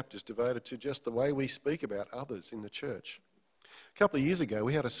that chapter is devoted to just the way we speak about others in the church. A couple of years ago,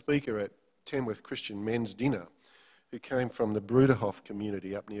 we had a speaker at Tamworth Christian Men's Dinner who came from the Bruderhof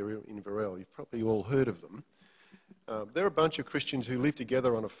community up near Inverell. You've probably all heard of them. They're a bunch of Christians who live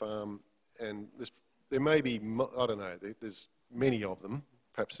together on a farm, and there may be, I don't know, there's many of them.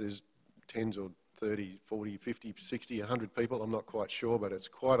 Perhaps there's 10 or 30, 40, 50, 60, 100 people, I'm not quite sure, but it's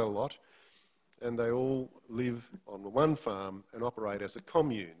quite a lot. And they all live on one farm and operate as a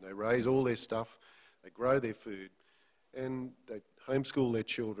commune. They raise all their stuff, they grow their food, and they homeschool their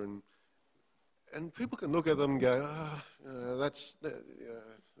children. And people can look at them and go,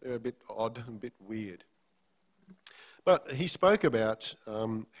 they're a bit odd and a bit weird. But he spoke about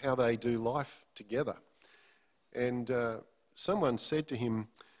how they do life together. And someone said to him,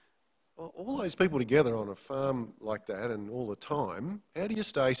 all those people together on a farm like that and all the time, how do you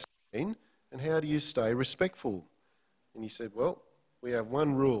stay sane and how do you stay respectful? And he said, well, we have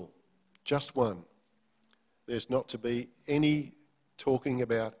one rule, just one. There's not to be any talking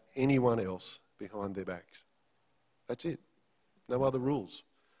about anyone else behind their backs. That's it. No other rules.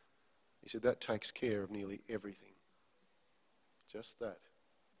 He said that takes care of nearly everything. Just that.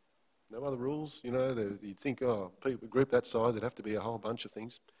 No other rules. You know, you'd think, oh, people, a group that size, there'd have to be a whole bunch of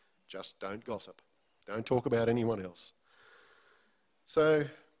things. Just don't gossip. Don't talk about anyone else. So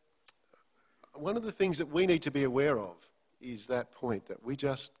one of the things that we need to be aware of is that point that we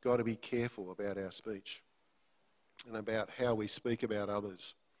just got to be careful about our speech and about how we speak about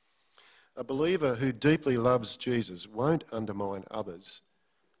others. A believer who deeply loves Jesus won't undermine others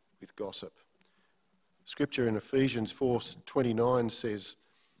with gossip. Scripture in Ephesians 4:29 says,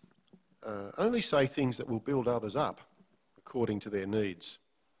 only say things that will build others up according to their needs.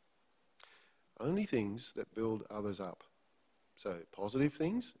 Only things that build others up. So positive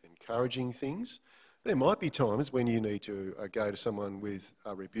things, encouraging things. There might be times when you need to go to someone with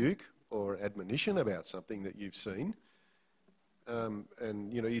a rebuke or admonition about something that you've seen.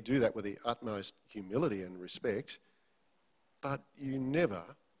 And, you know, you do that with the utmost humility and respect, but you never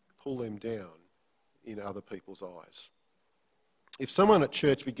pull them down in other people's eyes. If someone at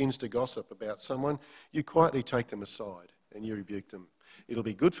church begins to gossip about someone, you quietly take them aside and you rebuke them. It'll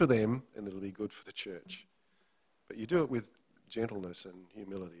be good for them and it'll be good for the church. But you do it with gentleness and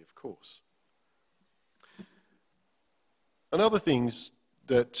humility, of course. Another thing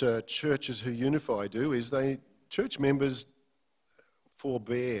that churches who unify do is church members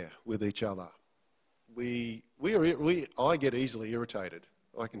forbear with each other. I get easily irritated.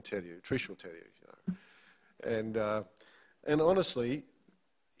 I can tell you. Trish will tell you. And honestly,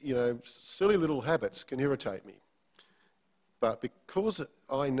 you know, silly little habits can irritate me. But because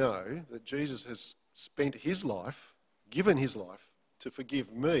I know that Jesus has spent his life, given his life, to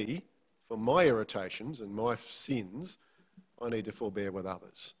forgive me for my irritations and my sins, I need to forbear with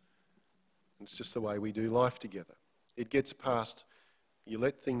others. It's just the way we do life together. It gets past, you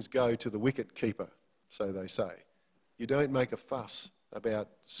let things go to the wicket keeper, so they say. You don't make a fuss about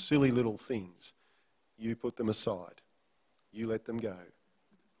silly little things. You put them aside. You let them go.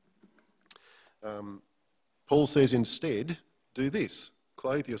 Paul says instead, do this.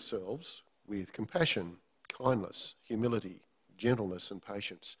 Clothe yourselves with compassion, kindness, humility, gentleness and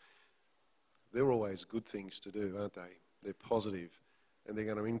patience. They're always good things to do, aren't they? They're positive and they're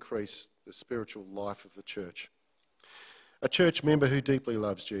going to increase the spiritual life of the church. A church member who deeply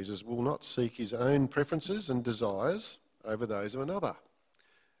loves Jesus will not seek his own preferences and desires over those of another.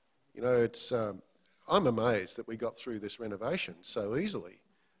 You know, I'm amazed that we got through this renovation so easily.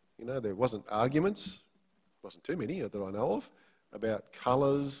 You know, there wasn't arguments, wasn't too many that I know of, about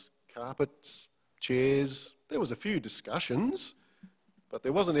colours, carpets, chairs. There was a few discussions, but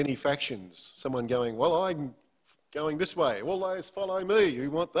there wasn't any factions. Someone going, well, I'm going this way. Well, those follow me.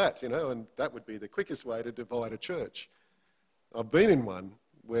 You want that, you know, and that would be the quickest way to divide a church. I've been in one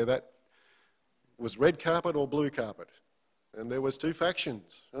where that was red carpet or blue carpet, and there was two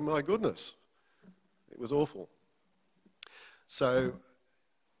factions. Oh my goodness, it was awful. So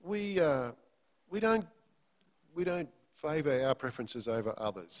we don't favour our preferences over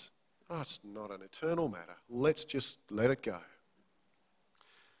others. Oh, it's not an eternal matter. Let's just let it go.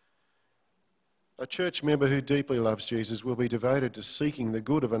 A church member who deeply loves Jesus will be devoted to seeking the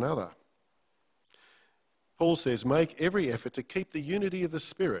good of another. Paul says, make every effort to keep the unity of the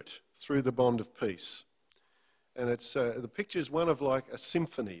Spirit through the bond of peace. And it's the picture is one of like a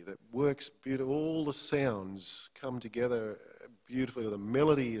symphony that works beautifully. All the sounds come together beautifully. The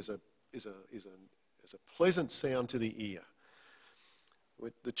melody is a pleasant sound to the ear.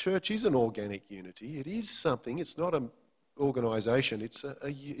 The church is an organic unity. It is something. It's not an organisation. It's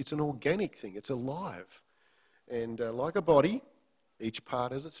an organic thing. It's alive. And like a body, each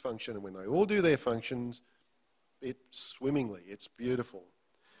part has its function. And when they all do their functions, it's swimmingly. It's beautiful.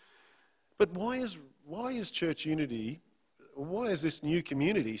 But why is church unity, why is this new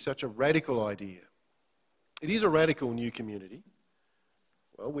community such a radical idea? It is a radical new community.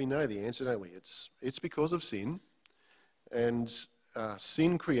 Well, we know the answer, don't we? It's because of sin, and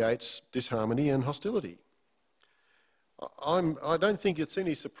sin creates disharmony and hostility. I don't think it's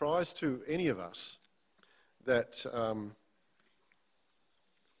any surprise to any of us that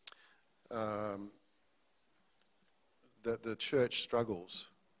that the church struggles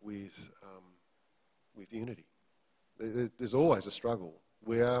with unity. There's always a struggle.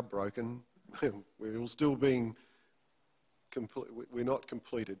 We are broken. We're still being we're not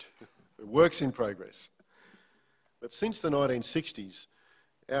completed. We're works in progress. But since the 1960s,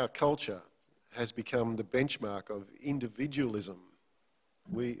 our culture has become the benchmark of individualism.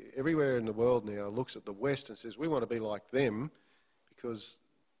 Everywhere in the world now looks at the West and says, we want to be like them because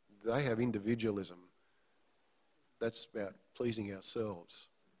they have individualism. That's about pleasing ourselves.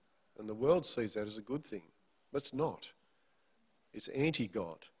 And the world sees that as a good thing. But it's not. It's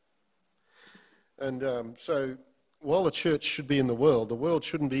anti-God. And so while the church should be in the world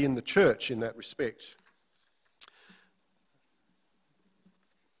shouldn't be in the church in that respect.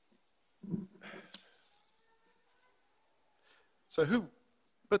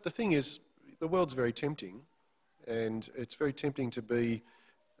 But the thing is, the world's very tempting, and it's very tempting to be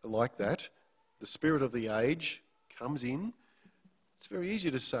like that. The spirit of the age comes in. It's very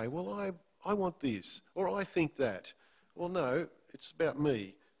easy to say, well, I want this, or I think that. Well, no, it's about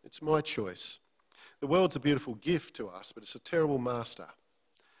me. It's my choice. The world's a beautiful gift to us, but it's a terrible master.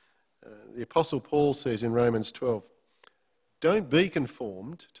 The Apostle Paul says in Romans 12, don't be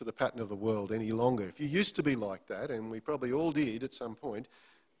conformed to the pattern of the world any longer. If you used to be like that, and we probably all did at some point,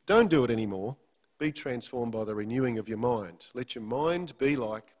 don't do it anymore. Be transformed by the renewing of your mind. Let your mind be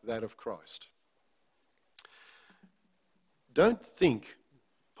like that of Christ. Don't think,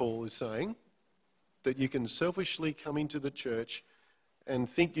 Paul is saying, that you can selfishly come into the church and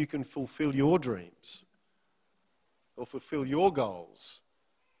think you can fulfill your dreams or fulfill your goals.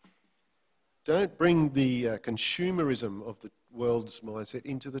 Don't bring the consumerism of the world's mindset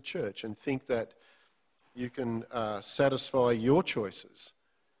into the church and think that you can satisfy your choices.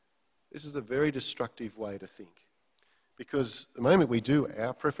 This is a very destructive way to think, because the moment we do,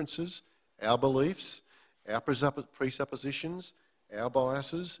 our preferences, our beliefs, our presuppositions, our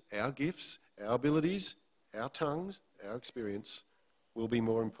biases, our gifts, our abilities, our tongues, our experience will be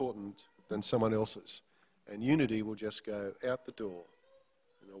more important than someone else's. And unity will just go out the door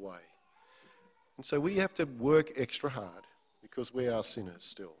and away. And so we have to work extra hard because we are sinners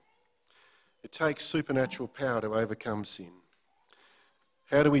still. It takes supernatural power to overcome sin.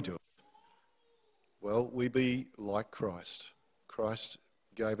 How do we do it? Well, we be like Christ. Christ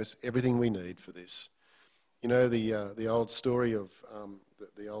gave us everything we need for this. You know the old story of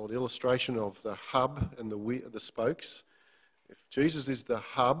the old illustration of the hub and the spokes. If Jesus is the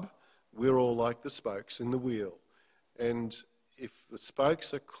hub, we're all like the spokes in the wheel. And if the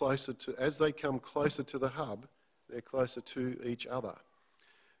spokes are closer to, as they come closer to the hub, they're closer to each other.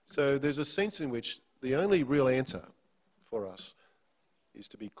 So there's a sense in which the only real answer for us is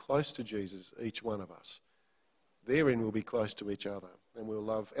to be close to Jesus, each one of us. Therein we'll be close to each other, and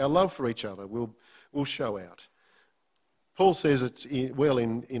our love for each other will show out. Paul says it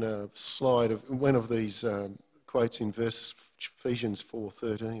in a slide of one of these quotes in Ephesians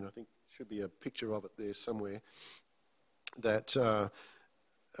 4:13. I think should be a picture of it there somewhere. That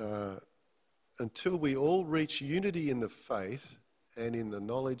until we all reach unity in the faith and in the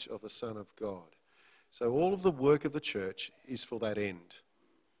knowledge of the Son of God. So all of the work of the church is for that end.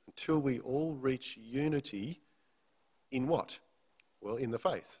 Until we all reach unity in what? Well, in the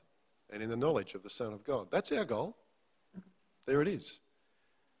faith and in the knowledge of the Son of God. That's our goal. There it is.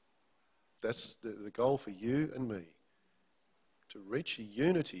 That's the goal for you and me. To reach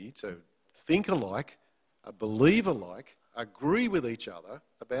unity, to think alike, believe alike, agree with each other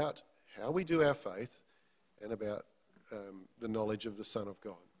about how we do our faith and about the knowledge of the Son of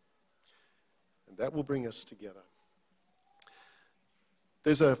God. And that will bring us together.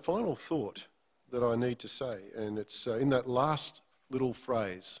 There's a final thought that I need to say, and it's in that last little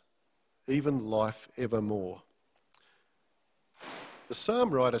phrase, even life evermore. The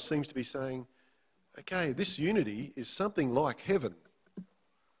psalm writer seems to be saying, okay, this unity is something like heaven.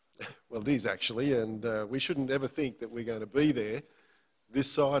 Well, it is actually, and we shouldn't ever think that we're going to be there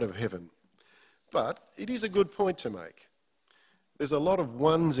this side of heaven. But it is a good point to make. There's a lot of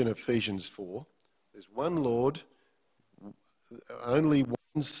ones in Ephesians 4. There's one Lord, only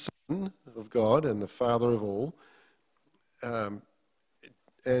one Son of God and the Father of all.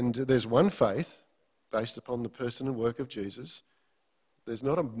 And there's one faith based upon the person and work of Jesus. There's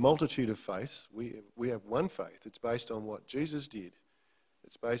not a multitude of faiths. We have one faith. It's based on what Jesus did.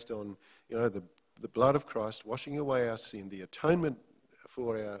 It's based on, the blood of Christ washing away our sin, the atonement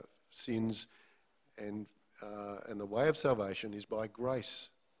for our sins, and the way of salvation is by grace,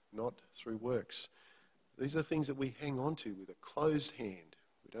 not through works. These are things that we hang on to with a closed hand.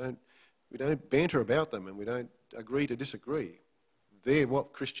 We don't banter about them, and we don't agree to disagree. They're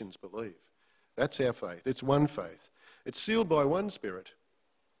what Christians believe. That's our faith. It's one faith. It's sealed by one Spirit.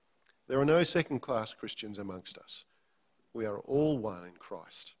 There are no second-class Christians amongst us. We are all one in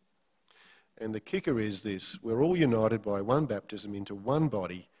Christ. And the kicker is this: we're all united by one baptism into one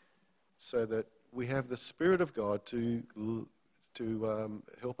body, so that we have the Spirit of God to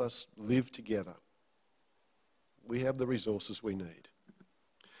help us live together. We have the resources we need.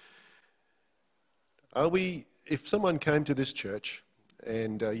 If someone came to this church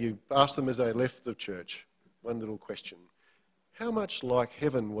and you asked them as they left the church, one little question: how much like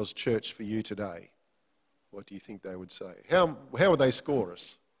heaven was church for you today? What do you think they would say? How would they score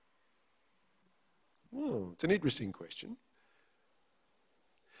us? Well, it's an interesting question.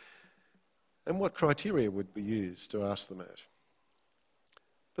 And what criteria would be used to ask them that?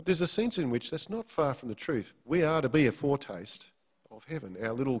 But there's a sense in which that's not far from the truth. We are to be a foretaste of heaven.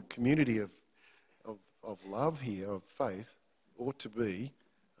 Our little community of love here, of faith, ought to be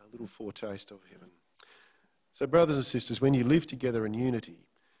a little foretaste of heaven. So brothers and sisters, when you live together in unity,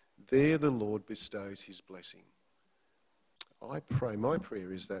 there the Lord bestows his blessing. I pray, my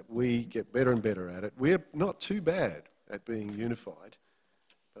prayer is that we get better and better at it. We're not too bad at being unified,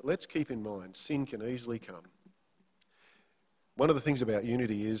 but let's keep in mind sin can easily come. One of the things about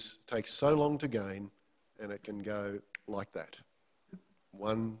unity is it takes so long to gain, and it can go like that.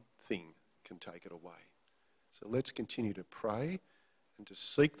 One thing can take it away. So let's continue to pray and to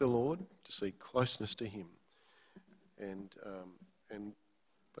seek the Lord, to seek closeness to him. And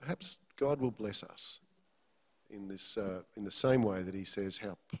perhaps God will bless us in the same way that he says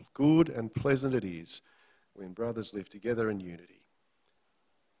how good and pleasant it is when brothers live together in unity.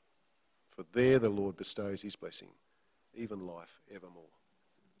 For there the Lord bestows his blessing, even life evermore.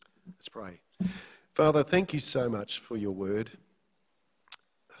 Let's pray. Father, thank you so much for your word.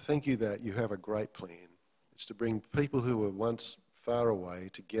 Thank you that you have a great plan. It's to bring people who were once far away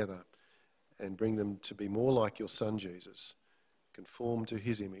together and bring them to be more like your Son, Jesus, conform to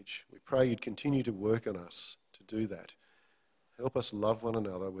his image. We pray you'd continue to work on us to do that. Help us love one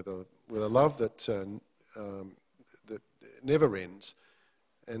another with a love that never ends,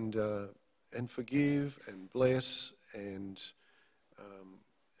 and forgive and bless and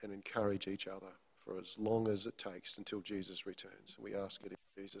encourage each other for as long as it takes until Jesus returns. We ask it in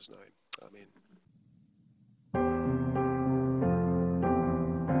Jesus' name. Amen.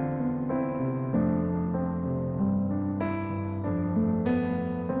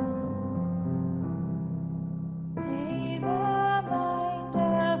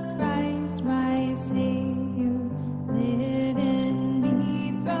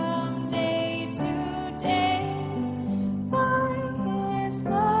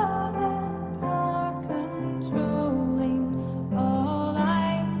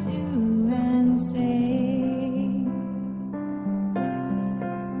 And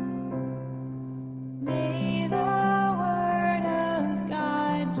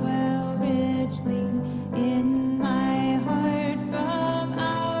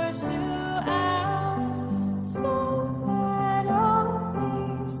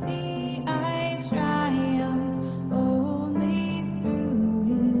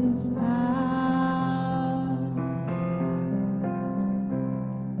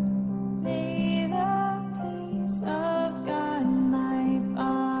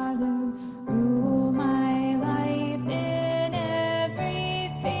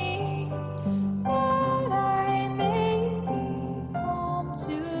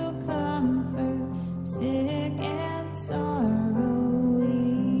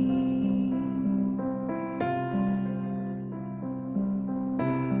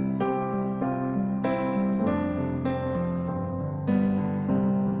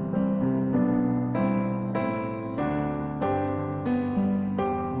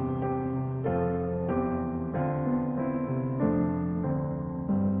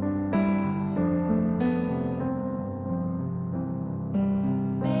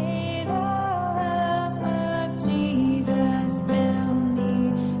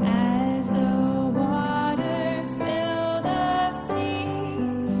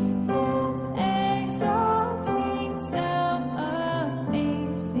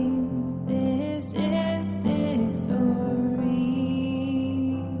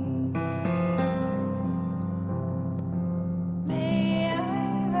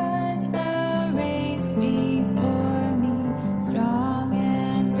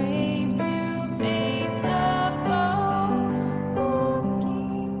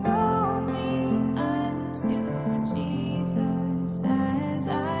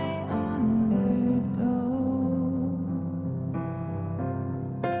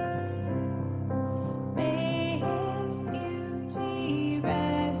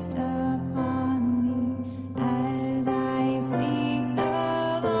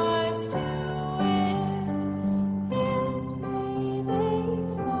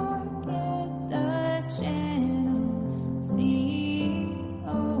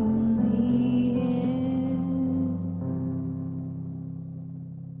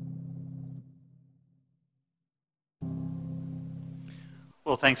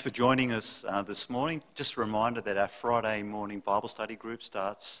Well, thanks for joining us this morning. Just a reminder that our Friday morning Bible study group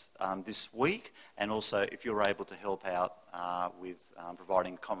starts this week, and also if you're able to help out with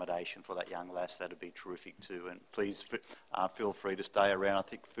providing accommodation for that young lass, that'd be terrific too. And please feel free to stay around. I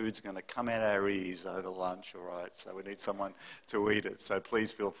think food's going to come out our ears over lunch, all right? So we need someone to eat it. So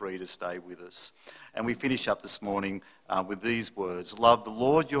please feel free to stay with us. And we finish up this morning with these words: love the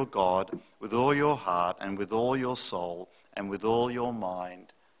Lord your God with all your heart and with all your soul and with all your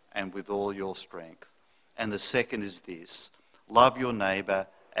mind and with all your strength. And the second is this: love your neighbour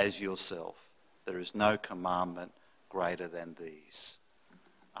as yourself. There is no commandment greater than these.